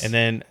 Yes. And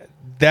then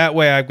that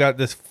way I've got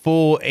this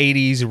full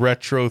 80s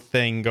retro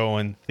thing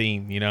going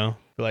theme,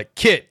 Like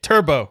Kit,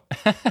 turbo.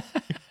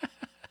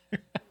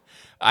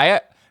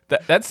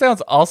 That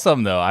sounds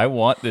awesome, though. I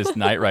want this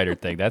Knight Rider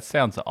thing. That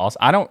sounds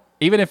awesome.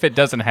 Even if it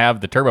doesn't have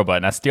the turbo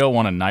button, I still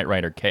want a Knight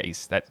Rider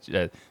case.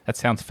 That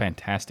sounds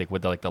fantastic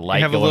with the light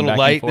You have a going little back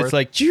light and forth. that's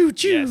like choo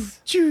choo,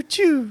 Yes. choo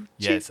choo.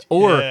 Yes, choo.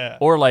 or Yeah.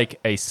 or like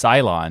a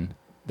Cylon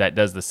that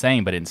does the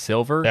same but in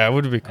silver. That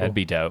would be cool. That'd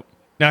be dope.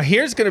 Now,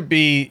 here's going to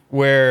be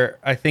where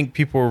I think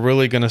people are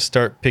really going to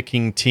start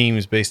picking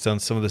teams based on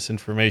some of this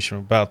information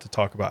I'm about to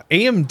talk about.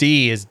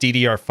 AMD is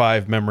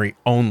DDR5 memory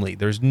only.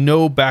 There's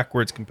no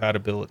backwards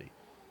compatibility,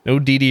 no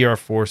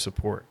DDR4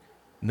 support.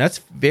 And that's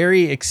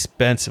very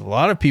expensive. A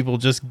lot of people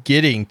just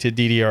getting to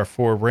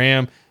DDR4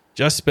 RAM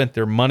just spent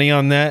their money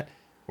on that.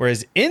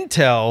 Whereas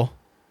Intel,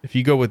 if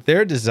you go with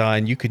their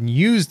design, you can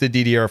use the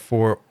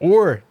DDR4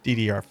 or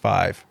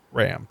DDR5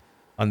 RAM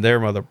on their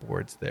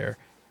motherboards there.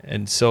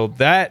 And so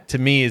that, to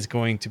me, is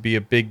going to be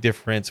a big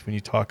difference when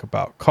you talk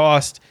about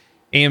cost.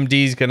 AMD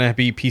is going to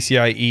be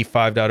PCIe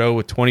 5.0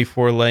 with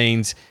 24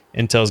 lanes.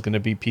 Intel is going to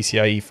be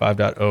PCIe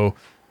 5.0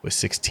 with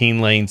 16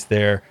 lanes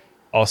there,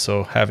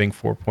 also having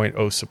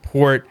 4.0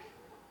 support.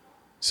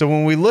 So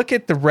when we look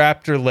at the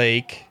Raptor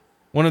Lake,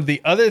 one of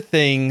the other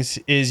things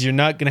is you're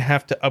not going to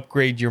have to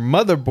upgrade your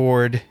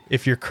motherboard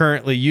if you're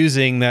currently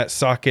using that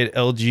socket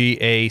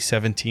LG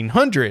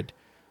A1700.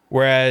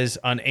 Whereas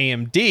on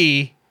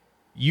AMD,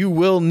 you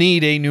will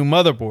need a new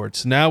motherboard.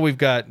 So now we've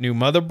got new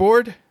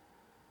motherboard,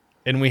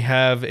 and we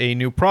have a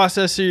new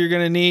processor you're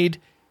going to need,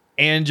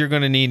 and you're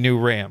going to need new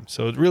RAM.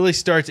 So it really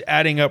starts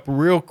adding up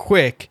real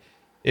quick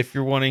if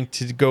you're wanting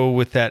to go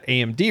with that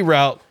AMD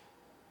route.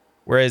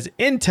 Whereas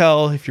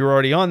Intel, if you're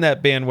already on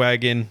that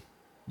bandwagon,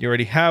 you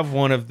already have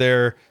one of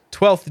their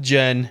 12th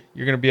gen,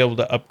 you're going to be able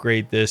to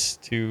upgrade this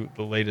to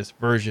the latest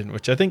version,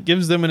 which I think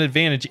gives them an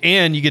advantage.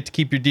 And you get to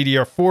keep your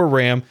DDR4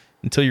 RAM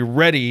until you're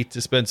ready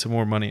to spend some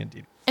more money on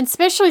DDR4. And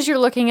especially as you're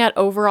looking at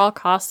overall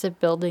cost of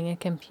building a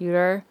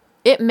computer,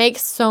 it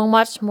makes so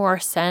much more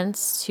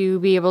sense to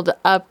be able to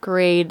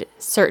upgrade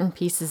certain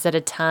pieces at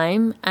a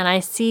time. And I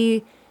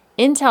see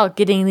Intel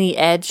getting the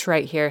edge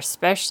right here,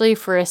 especially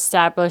for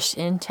established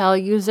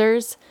Intel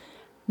users.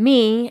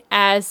 Me,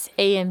 as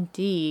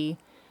AMD,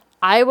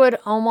 I would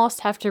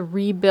almost have to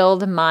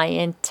rebuild my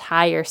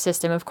entire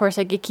system. Of course,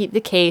 I could keep the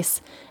case,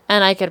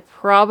 and I could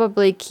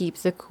probably keep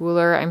the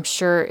cooler. I'm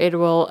sure it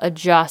will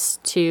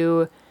adjust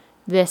to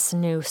this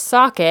new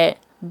socket,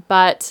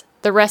 but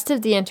the rest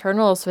of the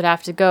internals would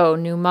have to go.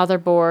 New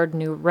motherboard,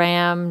 new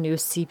RAM, new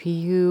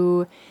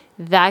CPU.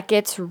 That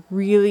gets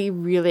really,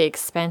 really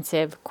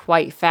expensive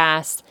quite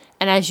fast.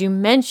 And as you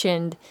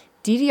mentioned,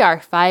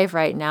 DDR5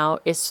 right now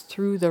is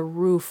through the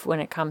roof when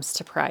it comes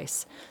to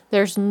price.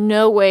 There's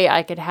no way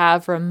I could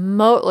have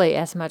remotely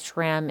as much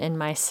RAM in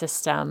my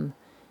system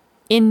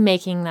in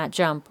making that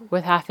jump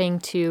with having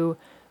to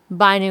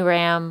buy new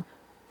RAM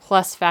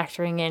plus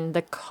factoring in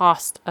the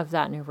cost of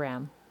that new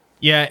RAM.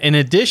 Yeah, in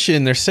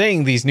addition, they're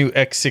saying these new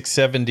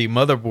X670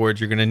 motherboards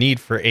you're going to need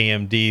for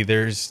AMD.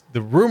 There's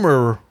the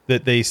rumor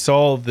that they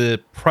saw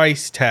the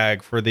price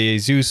tag for the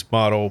Asus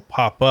model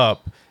pop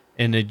up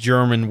in a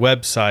German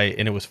website,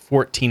 and it was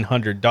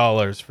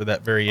 $1,400 for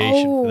that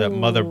variation for that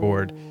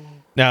motherboard.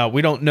 Now,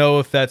 we don't know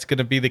if that's going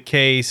to be the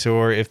case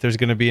or if there's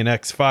going to be an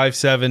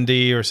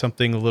X570 or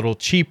something a little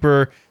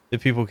cheaper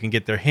that people can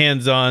get their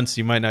hands on, so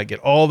you might not get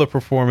all the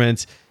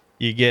performance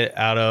you get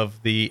out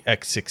of the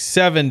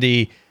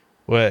X670.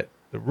 What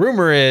the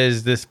rumor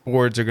is, this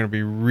boards are going to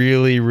be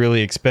really,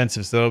 really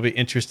expensive. So it'll be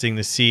interesting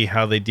to see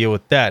how they deal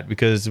with that,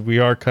 because we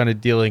are kind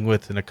of dealing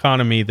with an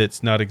economy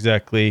that's not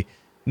exactly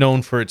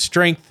known for its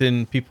strength,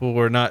 and people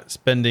are not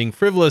spending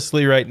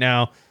frivolously right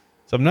now.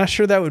 So I'm not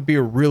sure that would be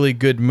a really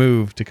good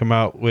move to come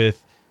out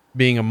with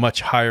being a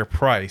much higher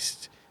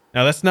priced.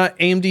 Now, that's not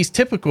AMD's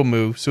typical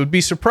move, so it'd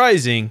be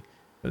surprising.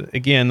 But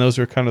again, those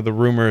are kind of the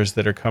rumors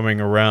that are coming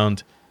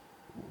around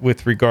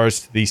with regards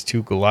to these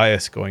two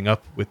Goliaths going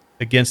up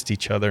against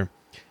each other.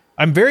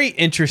 I'm very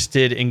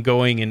interested in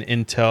going an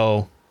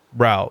Intel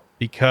route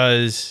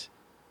because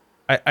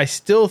I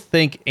still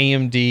think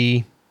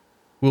AMD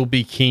will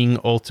be king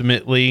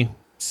ultimately,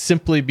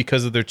 simply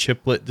because of their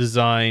chiplet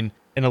design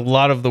and a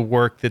lot of the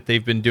work that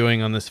they've been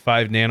doing on this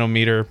 5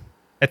 nanometer.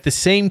 At the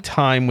same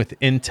time with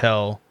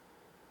Intel,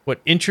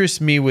 what interests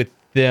me with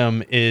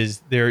them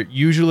is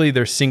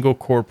their single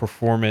core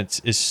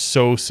performance is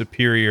so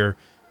superior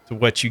to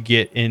what you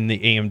get in the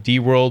AMD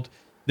world.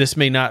 This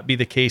may not be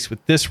the case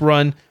with this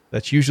run.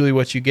 That's usually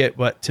what you get.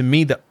 But to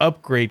me, the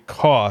upgrade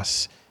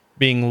costs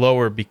being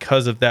lower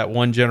because of that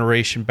one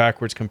generation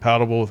backwards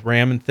compatible with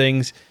RAM and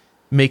things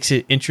makes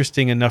it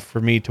interesting enough for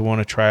me to want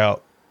to try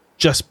out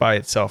just by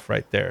itself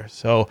right there.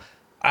 So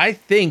I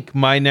think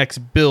my next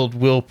build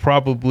will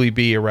probably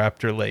be a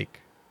Raptor Lake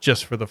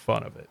just for the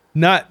fun of it.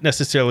 Not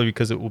necessarily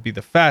because it will be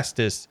the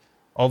fastest,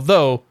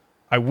 although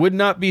I would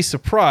not be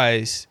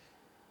surprised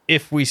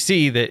if we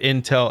see that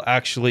Intel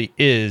actually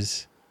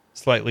is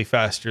slightly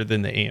faster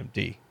than the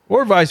AMD,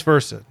 or vice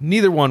versa.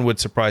 Neither one would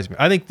surprise me.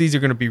 I think these are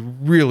going to be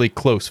really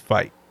close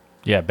fight.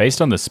 Yeah,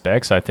 based on the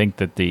specs, I think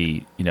that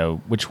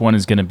which one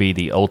is going to be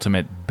the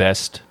ultimate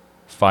best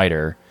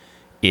fighter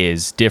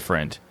is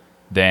different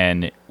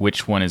than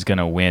which one is going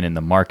to win in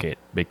the market,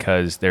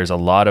 because there's a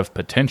lot of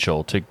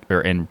potential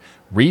and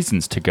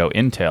reasons to go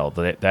Intel.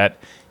 That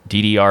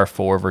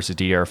DDR4 versus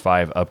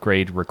DDR5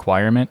 upgrade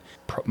requirement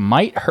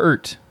might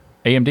hurt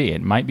AMD.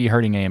 It might be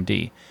hurting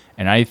AMD.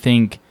 And I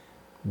think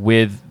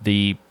with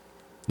the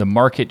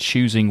market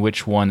choosing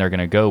which one they're going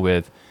to go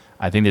with,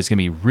 I think it's going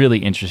to be really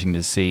interesting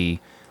to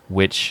see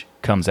which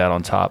comes out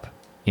on top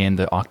in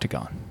the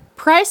octagon.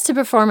 Price to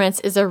performance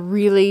is a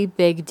really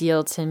big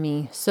deal to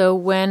me. So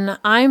when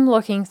I'm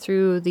looking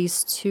through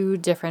these two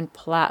different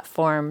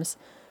platforms,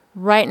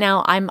 right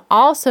now I'm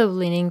also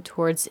leaning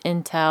towards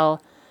Intel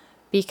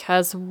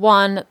because,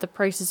 one, the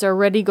price is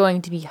already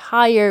going to be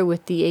higher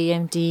with the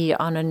AMD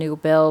on a new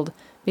build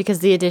because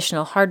the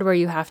additional hardware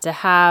you have to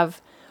have.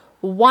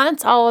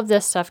 Once all of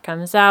this stuff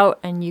comes out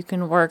and you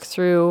can work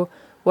through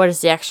what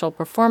is the actual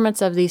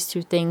performance of these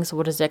two things,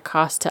 what does it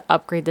cost to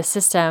upgrade the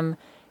system,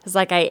 because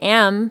like I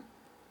am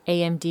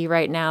AMD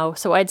right now,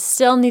 so I'd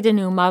still need a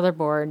new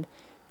motherboard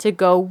to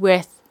go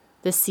with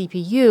the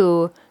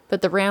CPU,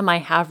 but the RAM I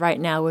have right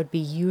now would be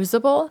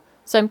usable.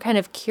 So I'm kind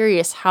of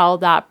curious how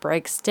that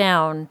breaks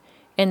down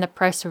in the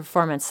price to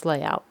performance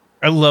layout.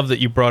 I love that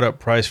you brought up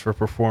price for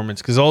performance,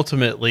 because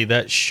ultimately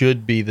that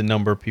should be the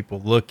number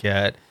people look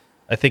at.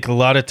 I think a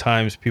lot of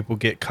times people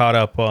get caught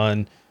up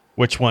on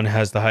which one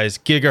has the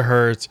highest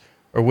gigahertz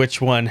or which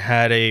one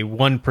had a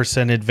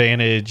 1%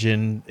 advantage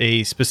in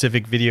a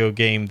specific video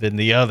game than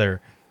the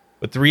other.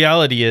 But the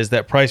reality is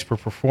that price per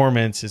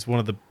performance is one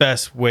of the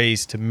best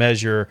ways to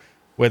measure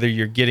whether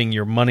you're getting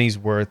your money's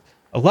worth.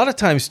 A lot of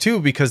times,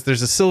 too, because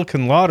there's a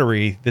silicon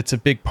lottery that's a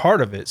big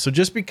part of it. So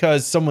just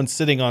because someone's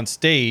sitting on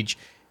stage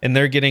and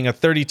they're getting a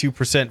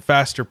 32%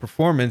 faster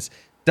performance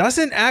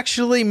doesn't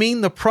actually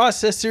mean the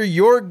processor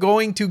you're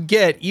going to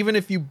get, even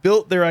if you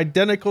built their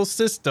identical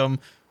system,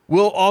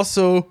 will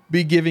also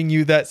be giving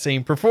you that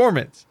same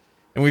performance.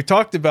 And we've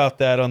talked about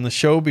that on the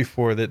show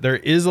before, that there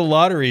is a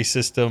lottery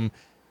system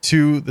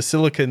to the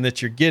silicon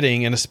that you're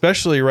getting, and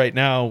especially right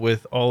now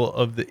with all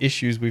of the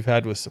issues we've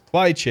had with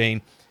supply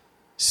chain.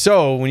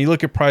 So when you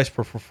look at price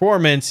per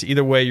performance,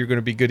 either way, you're going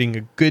to be getting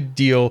a good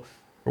deal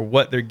for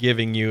what they're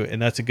giving you,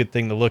 and that's a good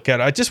thing to look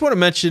at. I just want to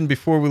mention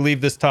before we leave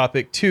this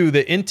topic too,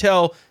 that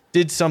Intel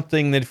did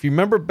something that, if you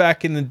remember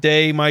back in the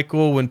day,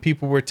 Michael, when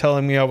people were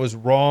telling me I was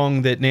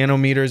wrong that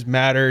nanometers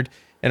mattered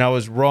and I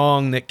was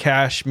wrong that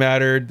cache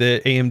mattered,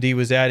 that AMD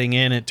was adding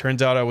in, it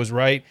turns out I was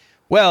right.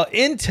 Well,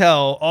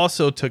 Intel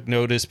also took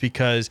notice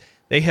because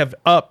they have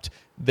upped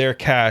their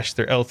cache,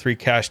 their L3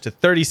 cache, to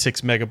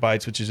 36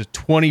 megabytes, which is a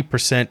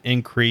 20%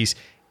 increase,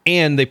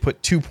 and they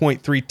put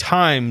 2.3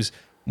 times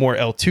more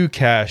L2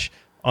 cache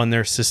on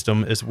their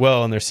system as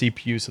well, on their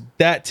CPU. So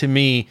that, to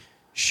me,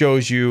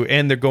 shows you,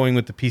 and they're going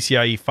with the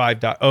PCIe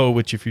 5.0,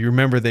 which, if you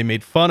remember, they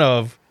made fun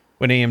of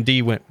when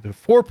AMD went to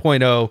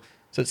 4.0.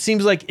 So it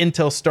seems like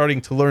Intel's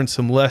starting to learn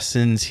some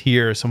lessons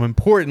here, some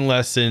important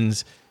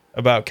lessons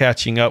about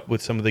catching up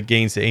with some of the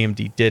gains that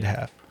AMD did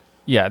have.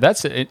 Yeah,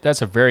 that's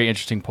a very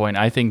interesting point.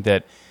 I think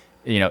that,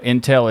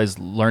 Intel is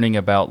learning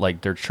about,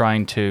 like, they're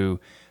trying to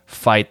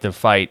fight the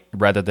fight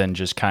rather than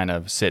just kind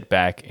of sit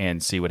back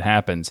and see what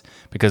happens,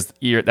 because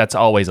that's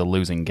always a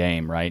losing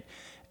game, right?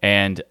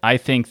 And I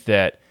think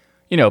that,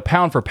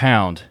 pound for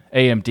pound,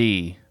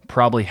 AMD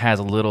probably has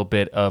a little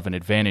bit of an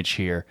advantage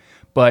here,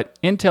 but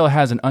Intel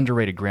has an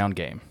underrated ground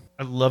game.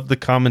 I love the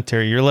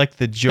commentary. You're like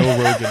the Joe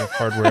Rogan of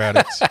hardware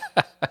addicts.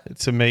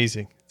 It's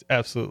amazing. It's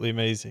absolutely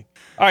amazing.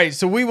 All right,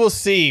 so we will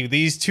see.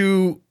 These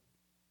two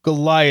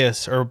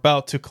Goliaths are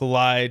about to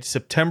collide.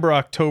 September,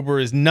 October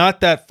is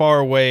not that far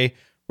away.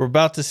 We're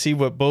about to see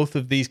what both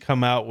of these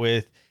come out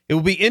with. It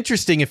will be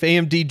interesting if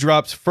AMD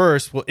drops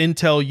first. Will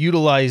Intel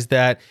utilize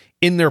that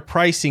in their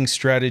pricing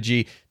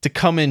strategy to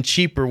come in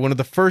cheaper? One of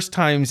the first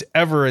times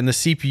ever in the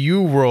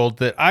CPU world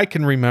that I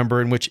can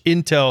remember in which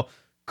Intel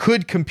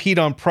could compete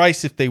on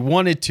price if they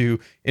wanted to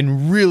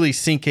and really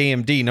sink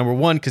AMD. Number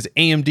one, because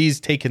AMD's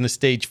taken the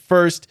stage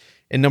first,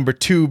 and number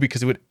two,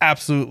 because it would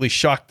absolutely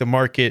shock the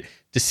market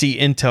to see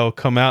Intel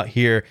come out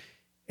here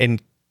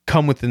and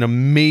come with an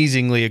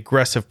amazingly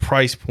aggressive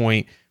price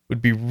point.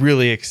 Would be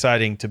really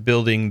exciting to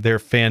building their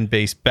fan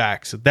base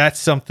back. So that's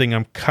something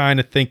I'm kind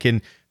of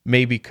thinking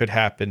maybe could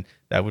happen.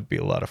 That would be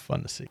a lot of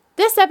fun to see.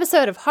 This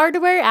episode of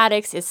Hardware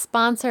Addicts is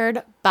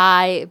sponsored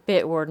by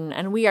Bitwarden,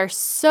 and we are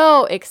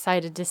so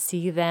excited to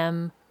see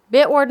them.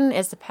 Bitwarden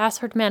is the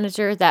password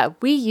manager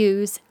that we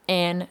use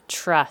and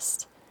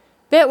trust.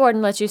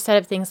 Bitwarden lets you set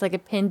up things like a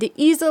PIN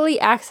to easily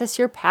access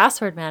your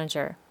password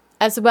manager,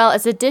 as well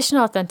as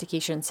additional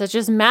authentication such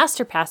as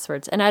master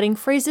passwords and adding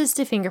phrases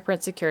to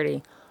fingerprint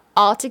security,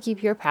 all to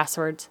keep your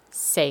passwords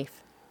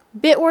safe.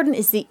 Bitwarden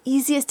is the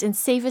easiest and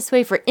safest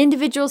way for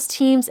individuals,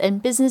 teams,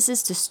 and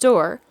businesses to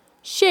store,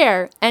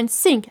 share, and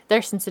sync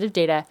their sensitive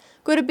data.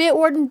 Go to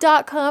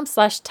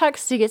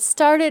bitwarden.com/tux to get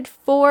started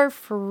for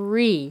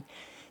free.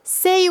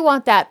 Say you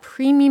want that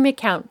premium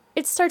account.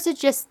 It starts at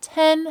just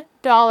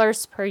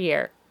 $10 per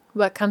year.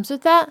 What comes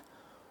with that?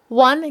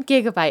 1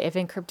 gigabyte of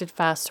encrypted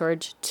file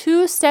storage,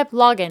 2-step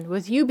login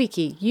with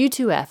YubiKey,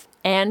 U2F,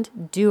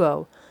 and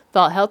Duo,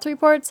 Vault Health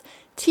Reports,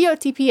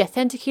 TOTP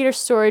Authenticator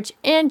storage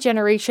and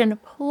generation,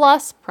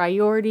 plus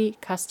priority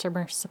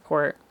customer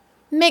support.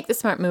 Make the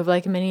smart move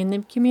like many in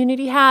the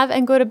community have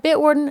and go to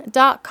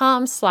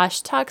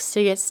bitwarden.com/tux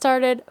to get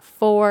started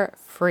for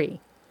free.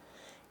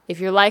 If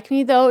you're like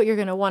me though, you're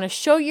going to want to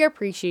show your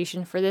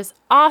appreciation for this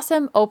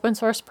awesome open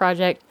source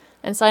project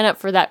and sign up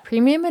for that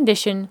premium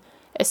edition,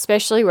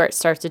 especially where it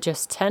starts at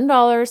just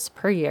 $10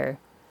 per year.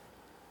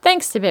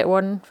 Thanks to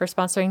Bitwarden for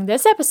sponsoring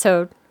this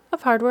episode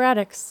of Hardware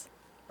Addicts.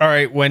 All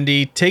right,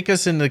 Wendy, take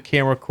us in the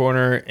camera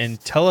corner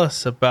and tell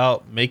us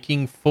about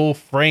making full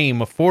frame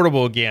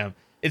affordable again.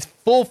 It's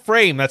full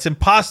frame. That's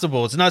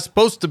impossible. It's not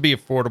supposed to be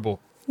affordable.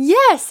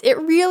 Yes, it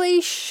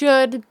really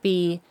should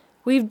be.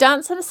 We've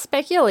done some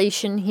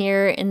speculation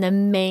here in the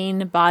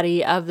main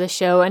body of the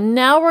show, and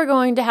now we're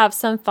going to have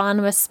some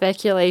fun with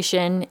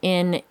speculation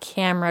in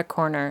camera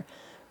corner.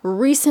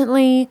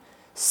 Recently,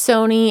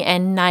 Sony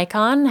and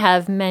Nikon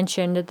have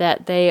mentioned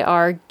that they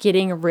are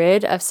getting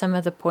rid of some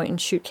of the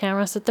point-and-shoot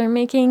cameras that they're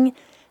making,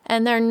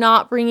 and they're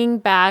not bringing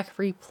back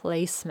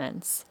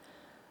replacements.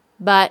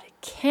 But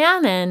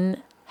Canon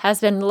has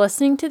been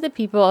listening to the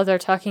people. They're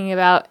talking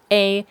about,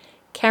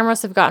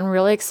 cameras have gotten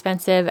really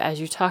expensive,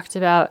 as you talked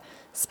about,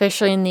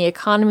 especially in the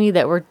economy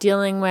that we're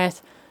dealing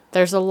with.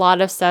 There's a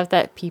lot of stuff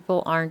that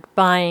people aren't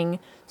buying.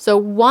 So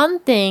one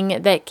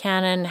thing that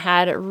Canon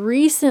had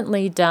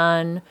recently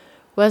done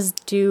was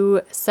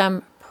do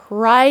some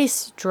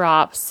price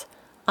drops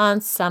on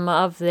some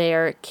of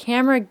their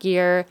camera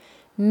gear,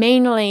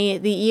 mainly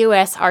the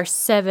EOS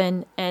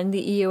R7 and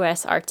the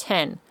EOS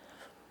R10.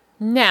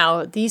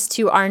 Now, these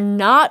two are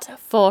not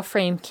full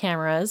frame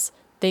cameras.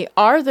 They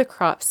are the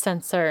crop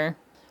sensor,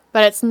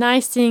 but it's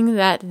nice seeing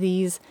that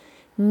these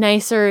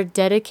nicer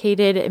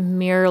dedicated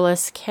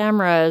mirrorless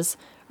cameras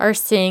are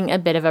seeing a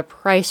bit of a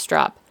price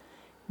drop.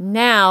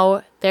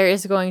 Now, there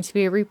is going to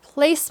be a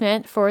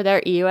replacement for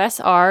their EOS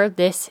R.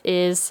 This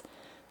is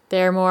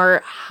their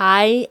more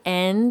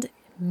high-end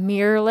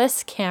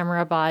mirrorless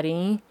camera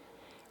body.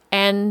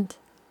 And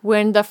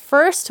when the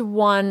first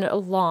one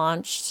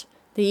launched,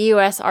 the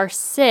EOS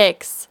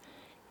R6,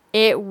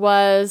 it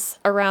was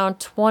around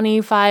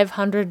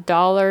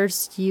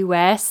 $2,500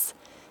 US.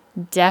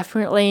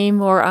 Definitely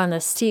more on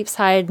the steep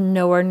side,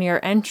 nowhere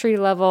near entry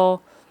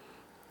level.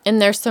 And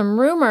there's some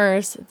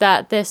rumors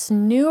that this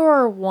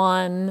newer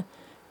one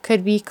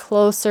could be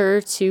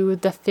closer to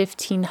the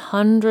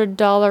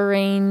 $1,500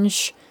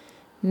 range,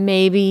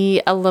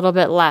 maybe a little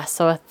bit less,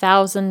 so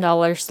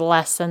 $1,000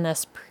 less than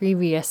this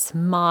previous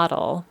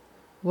model.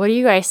 What do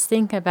you guys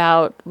think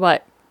about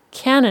what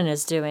Canon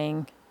is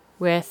doing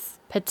with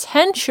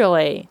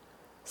potentially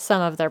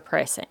some of their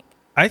pricing?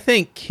 I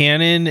think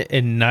Canon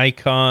and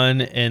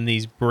Nikon and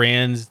these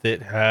brands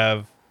that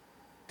have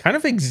kind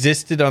of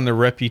existed on the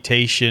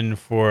reputation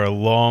for a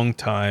long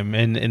time,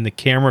 and in the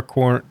camera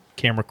corner,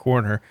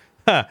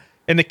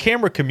 in the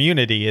camera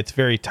community, it's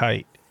very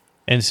tight.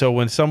 And so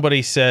when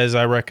somebody says,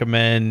 I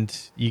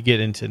recommend you get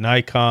into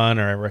Nikon,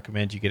 or I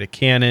recommend you get a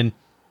Canon,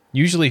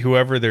 usually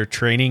whoever they're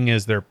training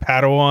as their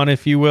Padawan,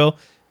 if you will,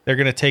 they're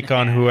going to take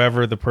on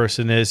whoever the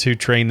person is who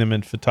trained them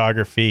in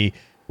photography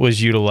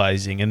was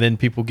utilizing. And then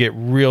people get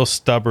real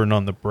stubborn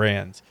on the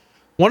brands.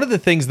 One of the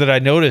things that I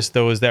noticed,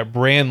 though, is that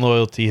brand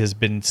loyalty has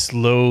been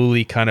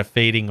slowly kind of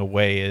fading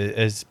away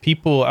as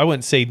people, I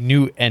wouldn't say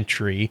new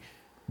entry,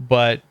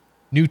 but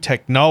new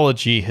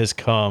technology has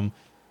come.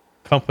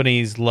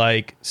 Companies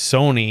like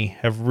Sony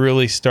have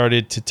really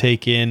started to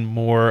take in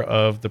more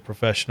of the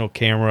professional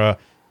camera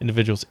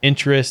individuals'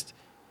 interest.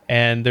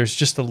 And there's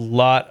just a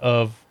lot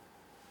of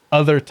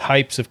other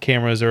types of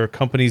cameras or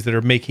companies that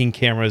are making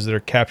cameras that are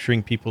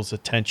capturing people's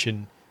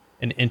attention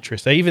and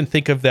interest. I even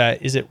think of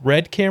that, is it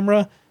Red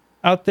Camera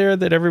out there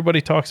that everybody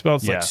talks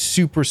about? It's like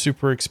super,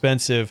 super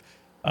expensive,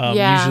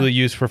 usually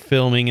used for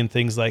filming and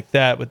things like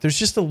that. But there's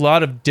just a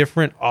lot of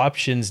different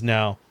options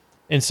now.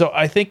 And so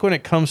I think when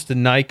it comes to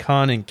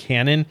Nikon and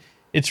Canon,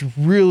 it's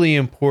really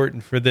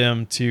important for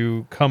them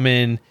to come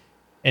in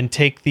and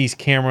take these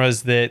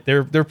cameras that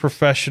their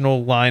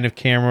professional line of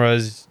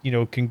cameras,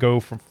 can go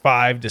from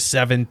 $5,000 to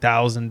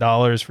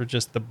 $7,000 for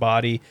just the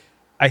body.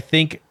 I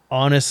think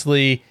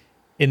honestly,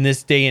 in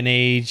this day and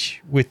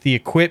age, with the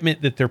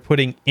equipment that they're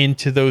putting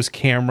into those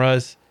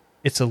cameras,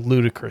 it's a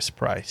ludicrous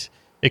price.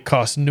 It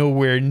costs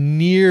nowhere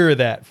near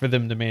that for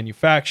them to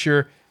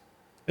manufacture,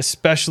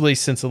 especially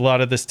since a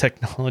lot of this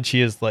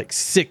technology is like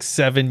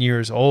 6-7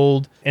 years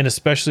old. And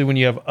especially when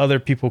you have other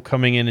people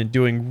coming in and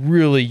doing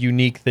really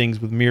unique things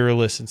with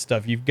mirrorless and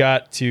stuff, you've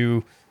got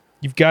to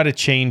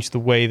change the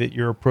way that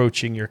you're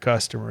approaching your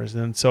customers.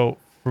 And so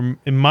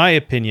in my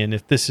opinion,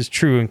 if this is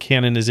true and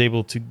Canon is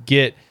able to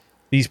get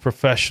these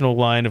professional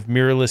line of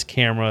mirrorless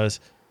cameras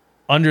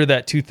under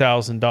that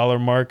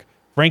 $2,000 mark,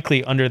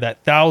 frankly, under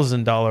that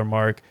 $1,000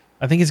 mark,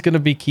 I think it's going to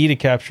be key to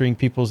capturing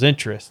people's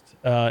interest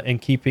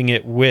and keeping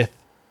it with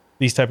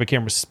these type of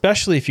cameras,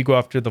 especially if you go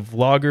after the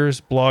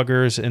vloggers,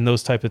 bloggers, and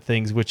those type of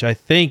things, which I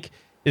think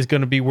is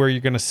going to be where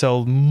you're going to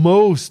sell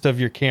most of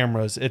your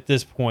cameras at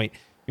this point.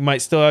 You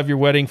might still have your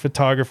wedding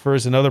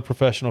photographers and other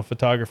professional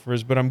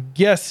photographers, but I'm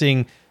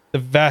guessing the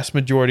vast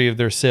majority of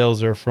their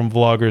sales are from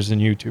vloggers and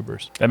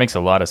YouTubers. That makes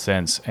a lot of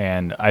sense.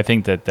 And I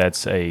think that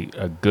that's a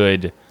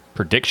good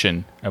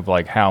prediction of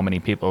like how many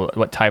people,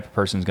 what type of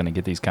person is going to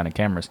get these kind of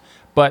cameras.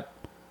 But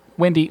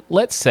Wendy,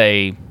 let's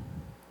say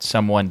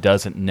someone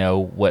doesn't know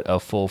what a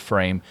full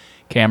frame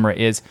camera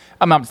is.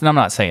 I'm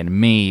not saying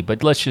me,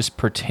 but let's just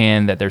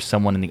pretend that there's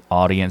someone in the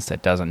audience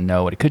that doesn't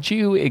know it. Could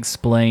you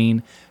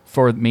explain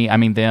for me,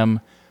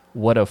 them,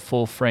 what a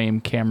full frame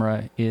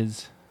camera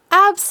is?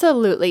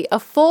 Absolutely. A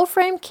full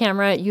frame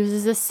camera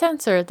uses a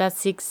sensor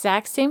that's the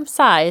exact same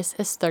size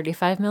as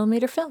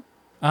 35mm film.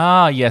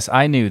 Ah, yes,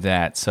 I knew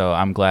that. So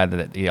I'm glad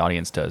that the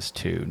audience does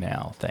too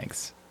now.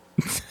 Thanks.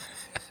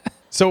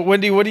 So,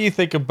 Wendy, what do you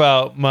think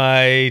about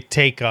my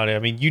take on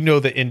it? You know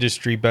the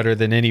industry better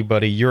than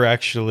anybody. You're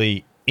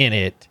actually in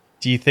it.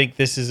 Do you think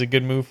this is a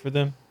good move for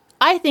them?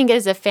 I think it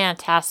is a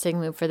fantastic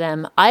move for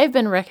them. I've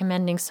been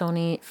recommending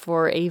Sony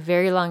for a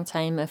very long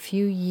time, a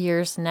few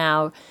years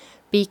now,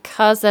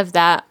 because of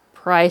that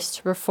price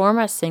to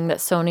performance thing that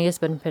Sony has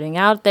been putting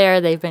out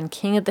there. They've been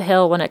king of the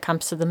hill when it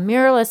comes to the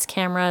mirrorless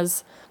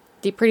cameras.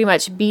 They pretty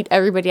much beat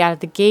everybody out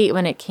of the gate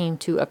when it came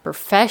to a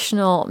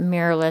professional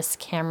mirrorless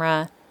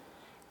camera.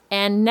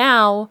 And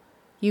now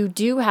you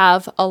do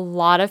have a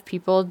lot of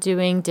people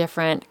doing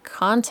different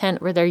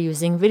content where they're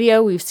using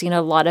video. We've seen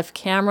a lot of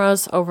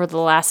cameras over the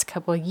last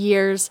couple of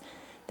years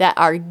that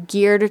are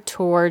geared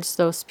towards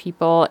those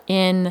people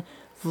in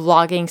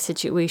vlogging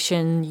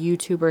situation,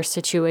 YouTuber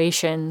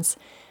situations.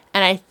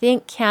 And I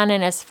think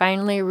Canon is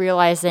finally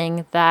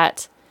realizing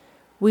that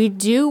we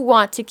do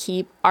want to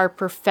keep our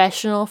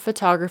professional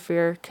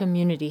photographer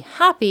community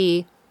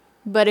happy,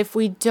 but if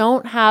we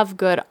don't have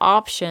good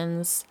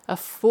options,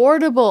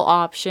 affordable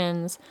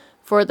options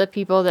for the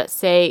people that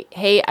say,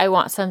 hey, I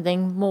want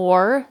something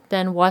more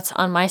than what's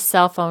on my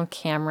cell phone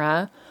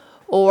camera,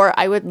 or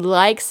I would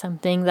like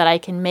something that I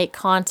can make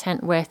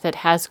content with that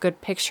has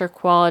good picture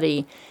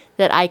quality,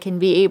 that I can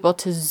be able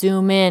to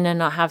zoom in and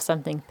not have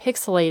something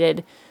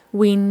pixelated,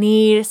 we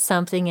need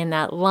something in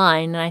that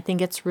line. And I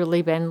think it's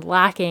really been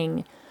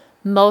lacking.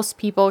 Most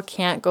people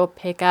can't go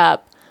pick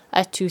up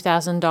a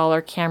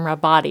 $2,000 camera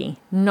body,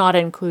 not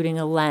including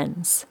a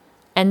lens.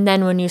 And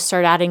then when you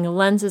start adding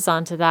lenses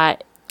onto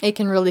that, it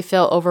can really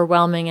feel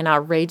overwhelming and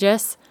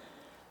outrageous.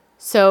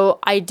 So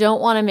I don't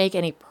want to make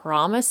any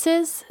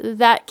promises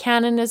that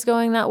Canon is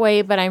going that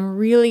way, but I'm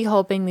really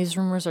hoping these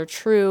rumors are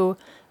true.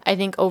 I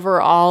think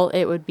overall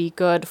it would be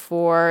good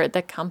for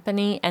the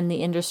company and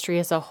the industry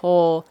as a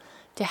whole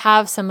to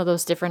have some of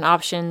those different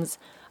options.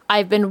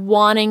 I've been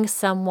wanting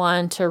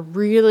someone to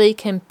really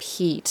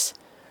compete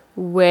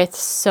with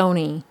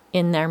Sony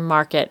in their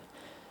market.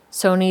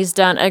 Sony's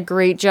done a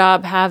great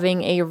job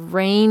having a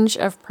range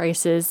of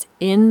prices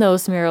in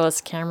those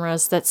mirrorless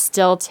cameras that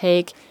still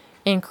take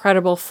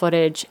incredible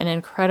footage and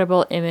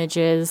incredible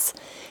images.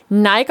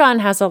 Nikon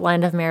has a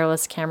line of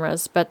mirrorless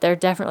cameras, but they're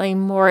definitely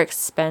more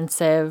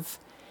expensive.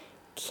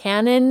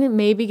 Canon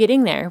may be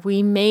getting there.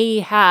 We may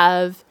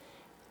have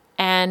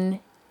an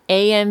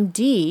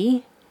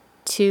AMD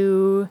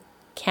to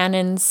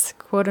Canon's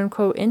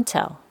quote-unquote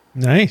Intel.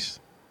 Nice.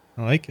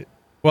 I like it.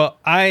 Well,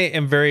 I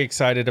am very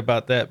excited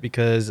about that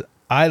because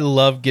I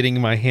love getting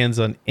my hands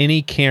on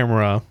any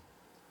camera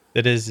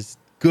that is as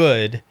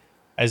good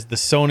as the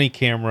Sony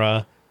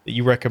camera that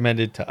you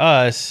recommended to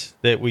us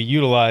that we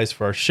utilize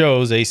for our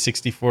shows,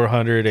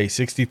 A6400,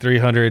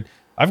 A6300.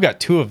 I've got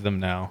two of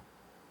them now.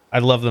 I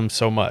love them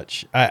so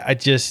much.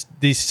 These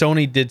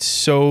Sony did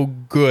so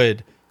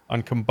good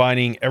on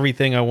combining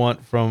everything I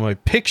want from a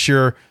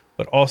picture,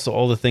 but also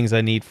all the things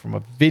I need from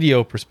a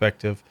video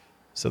perspective.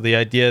 So the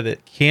idea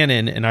that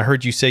Canon, and I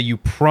heard you say you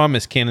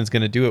promise Canon's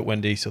going to do it,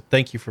 Wendy. So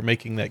thank you for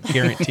making that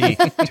guarantee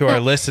to our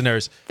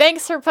listeners.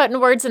 Thanks for putting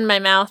words in my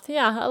mouth.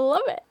 Yeah, I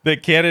love it.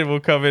 That Canon will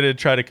come in and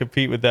try to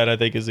compete with that, I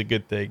think is a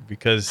good thing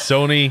because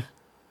Sony,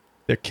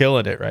 they're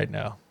killing it right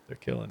now. They're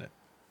killing it.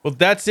 Well,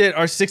 that's it.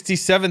 Our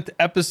 67th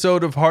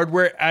episode of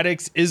Hardware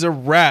Addicts is a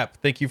wrap.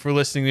 Thank you for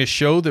listening to the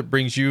show that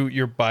brings you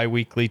your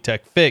bi-weekly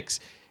tech fix.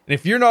 And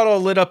if you're not all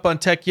lit up on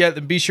tech yet,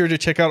 then be sure to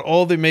check out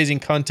all the amazing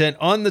content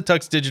on the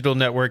Tux Digital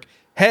Network.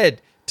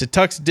 Head to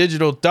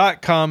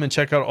tuxdigital.com and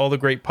check out all the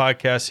great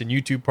podcasts and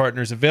YouTube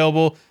partners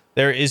available.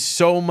 There is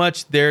so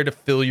much there to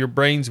fill your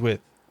brains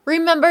with.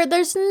 Remember,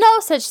 there's no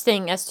such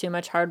thing as too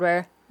much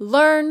hardware.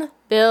 Learn,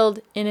 build,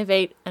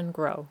 innovate, and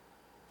grow.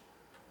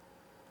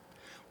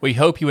 We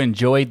hope you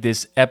enjoyed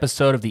this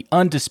episode of the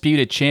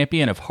Undisputed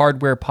Champion of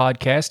Hardware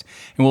podcast,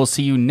 and we'll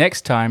see you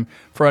next time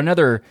for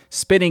another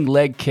spinning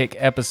leg kick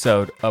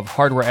episode of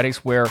Hardware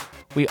Addicts where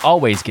we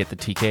always get the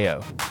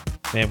TKO.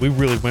 Man, we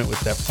really went with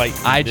that fight.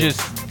 I just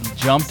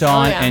jumped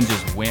on and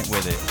just went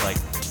with it. Like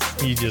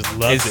you just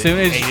loved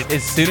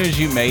as soon as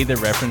you made the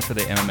reference for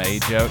the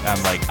MMA joke,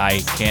 I'm like,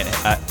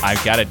 I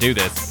got to do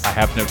this. I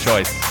have no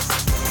choice.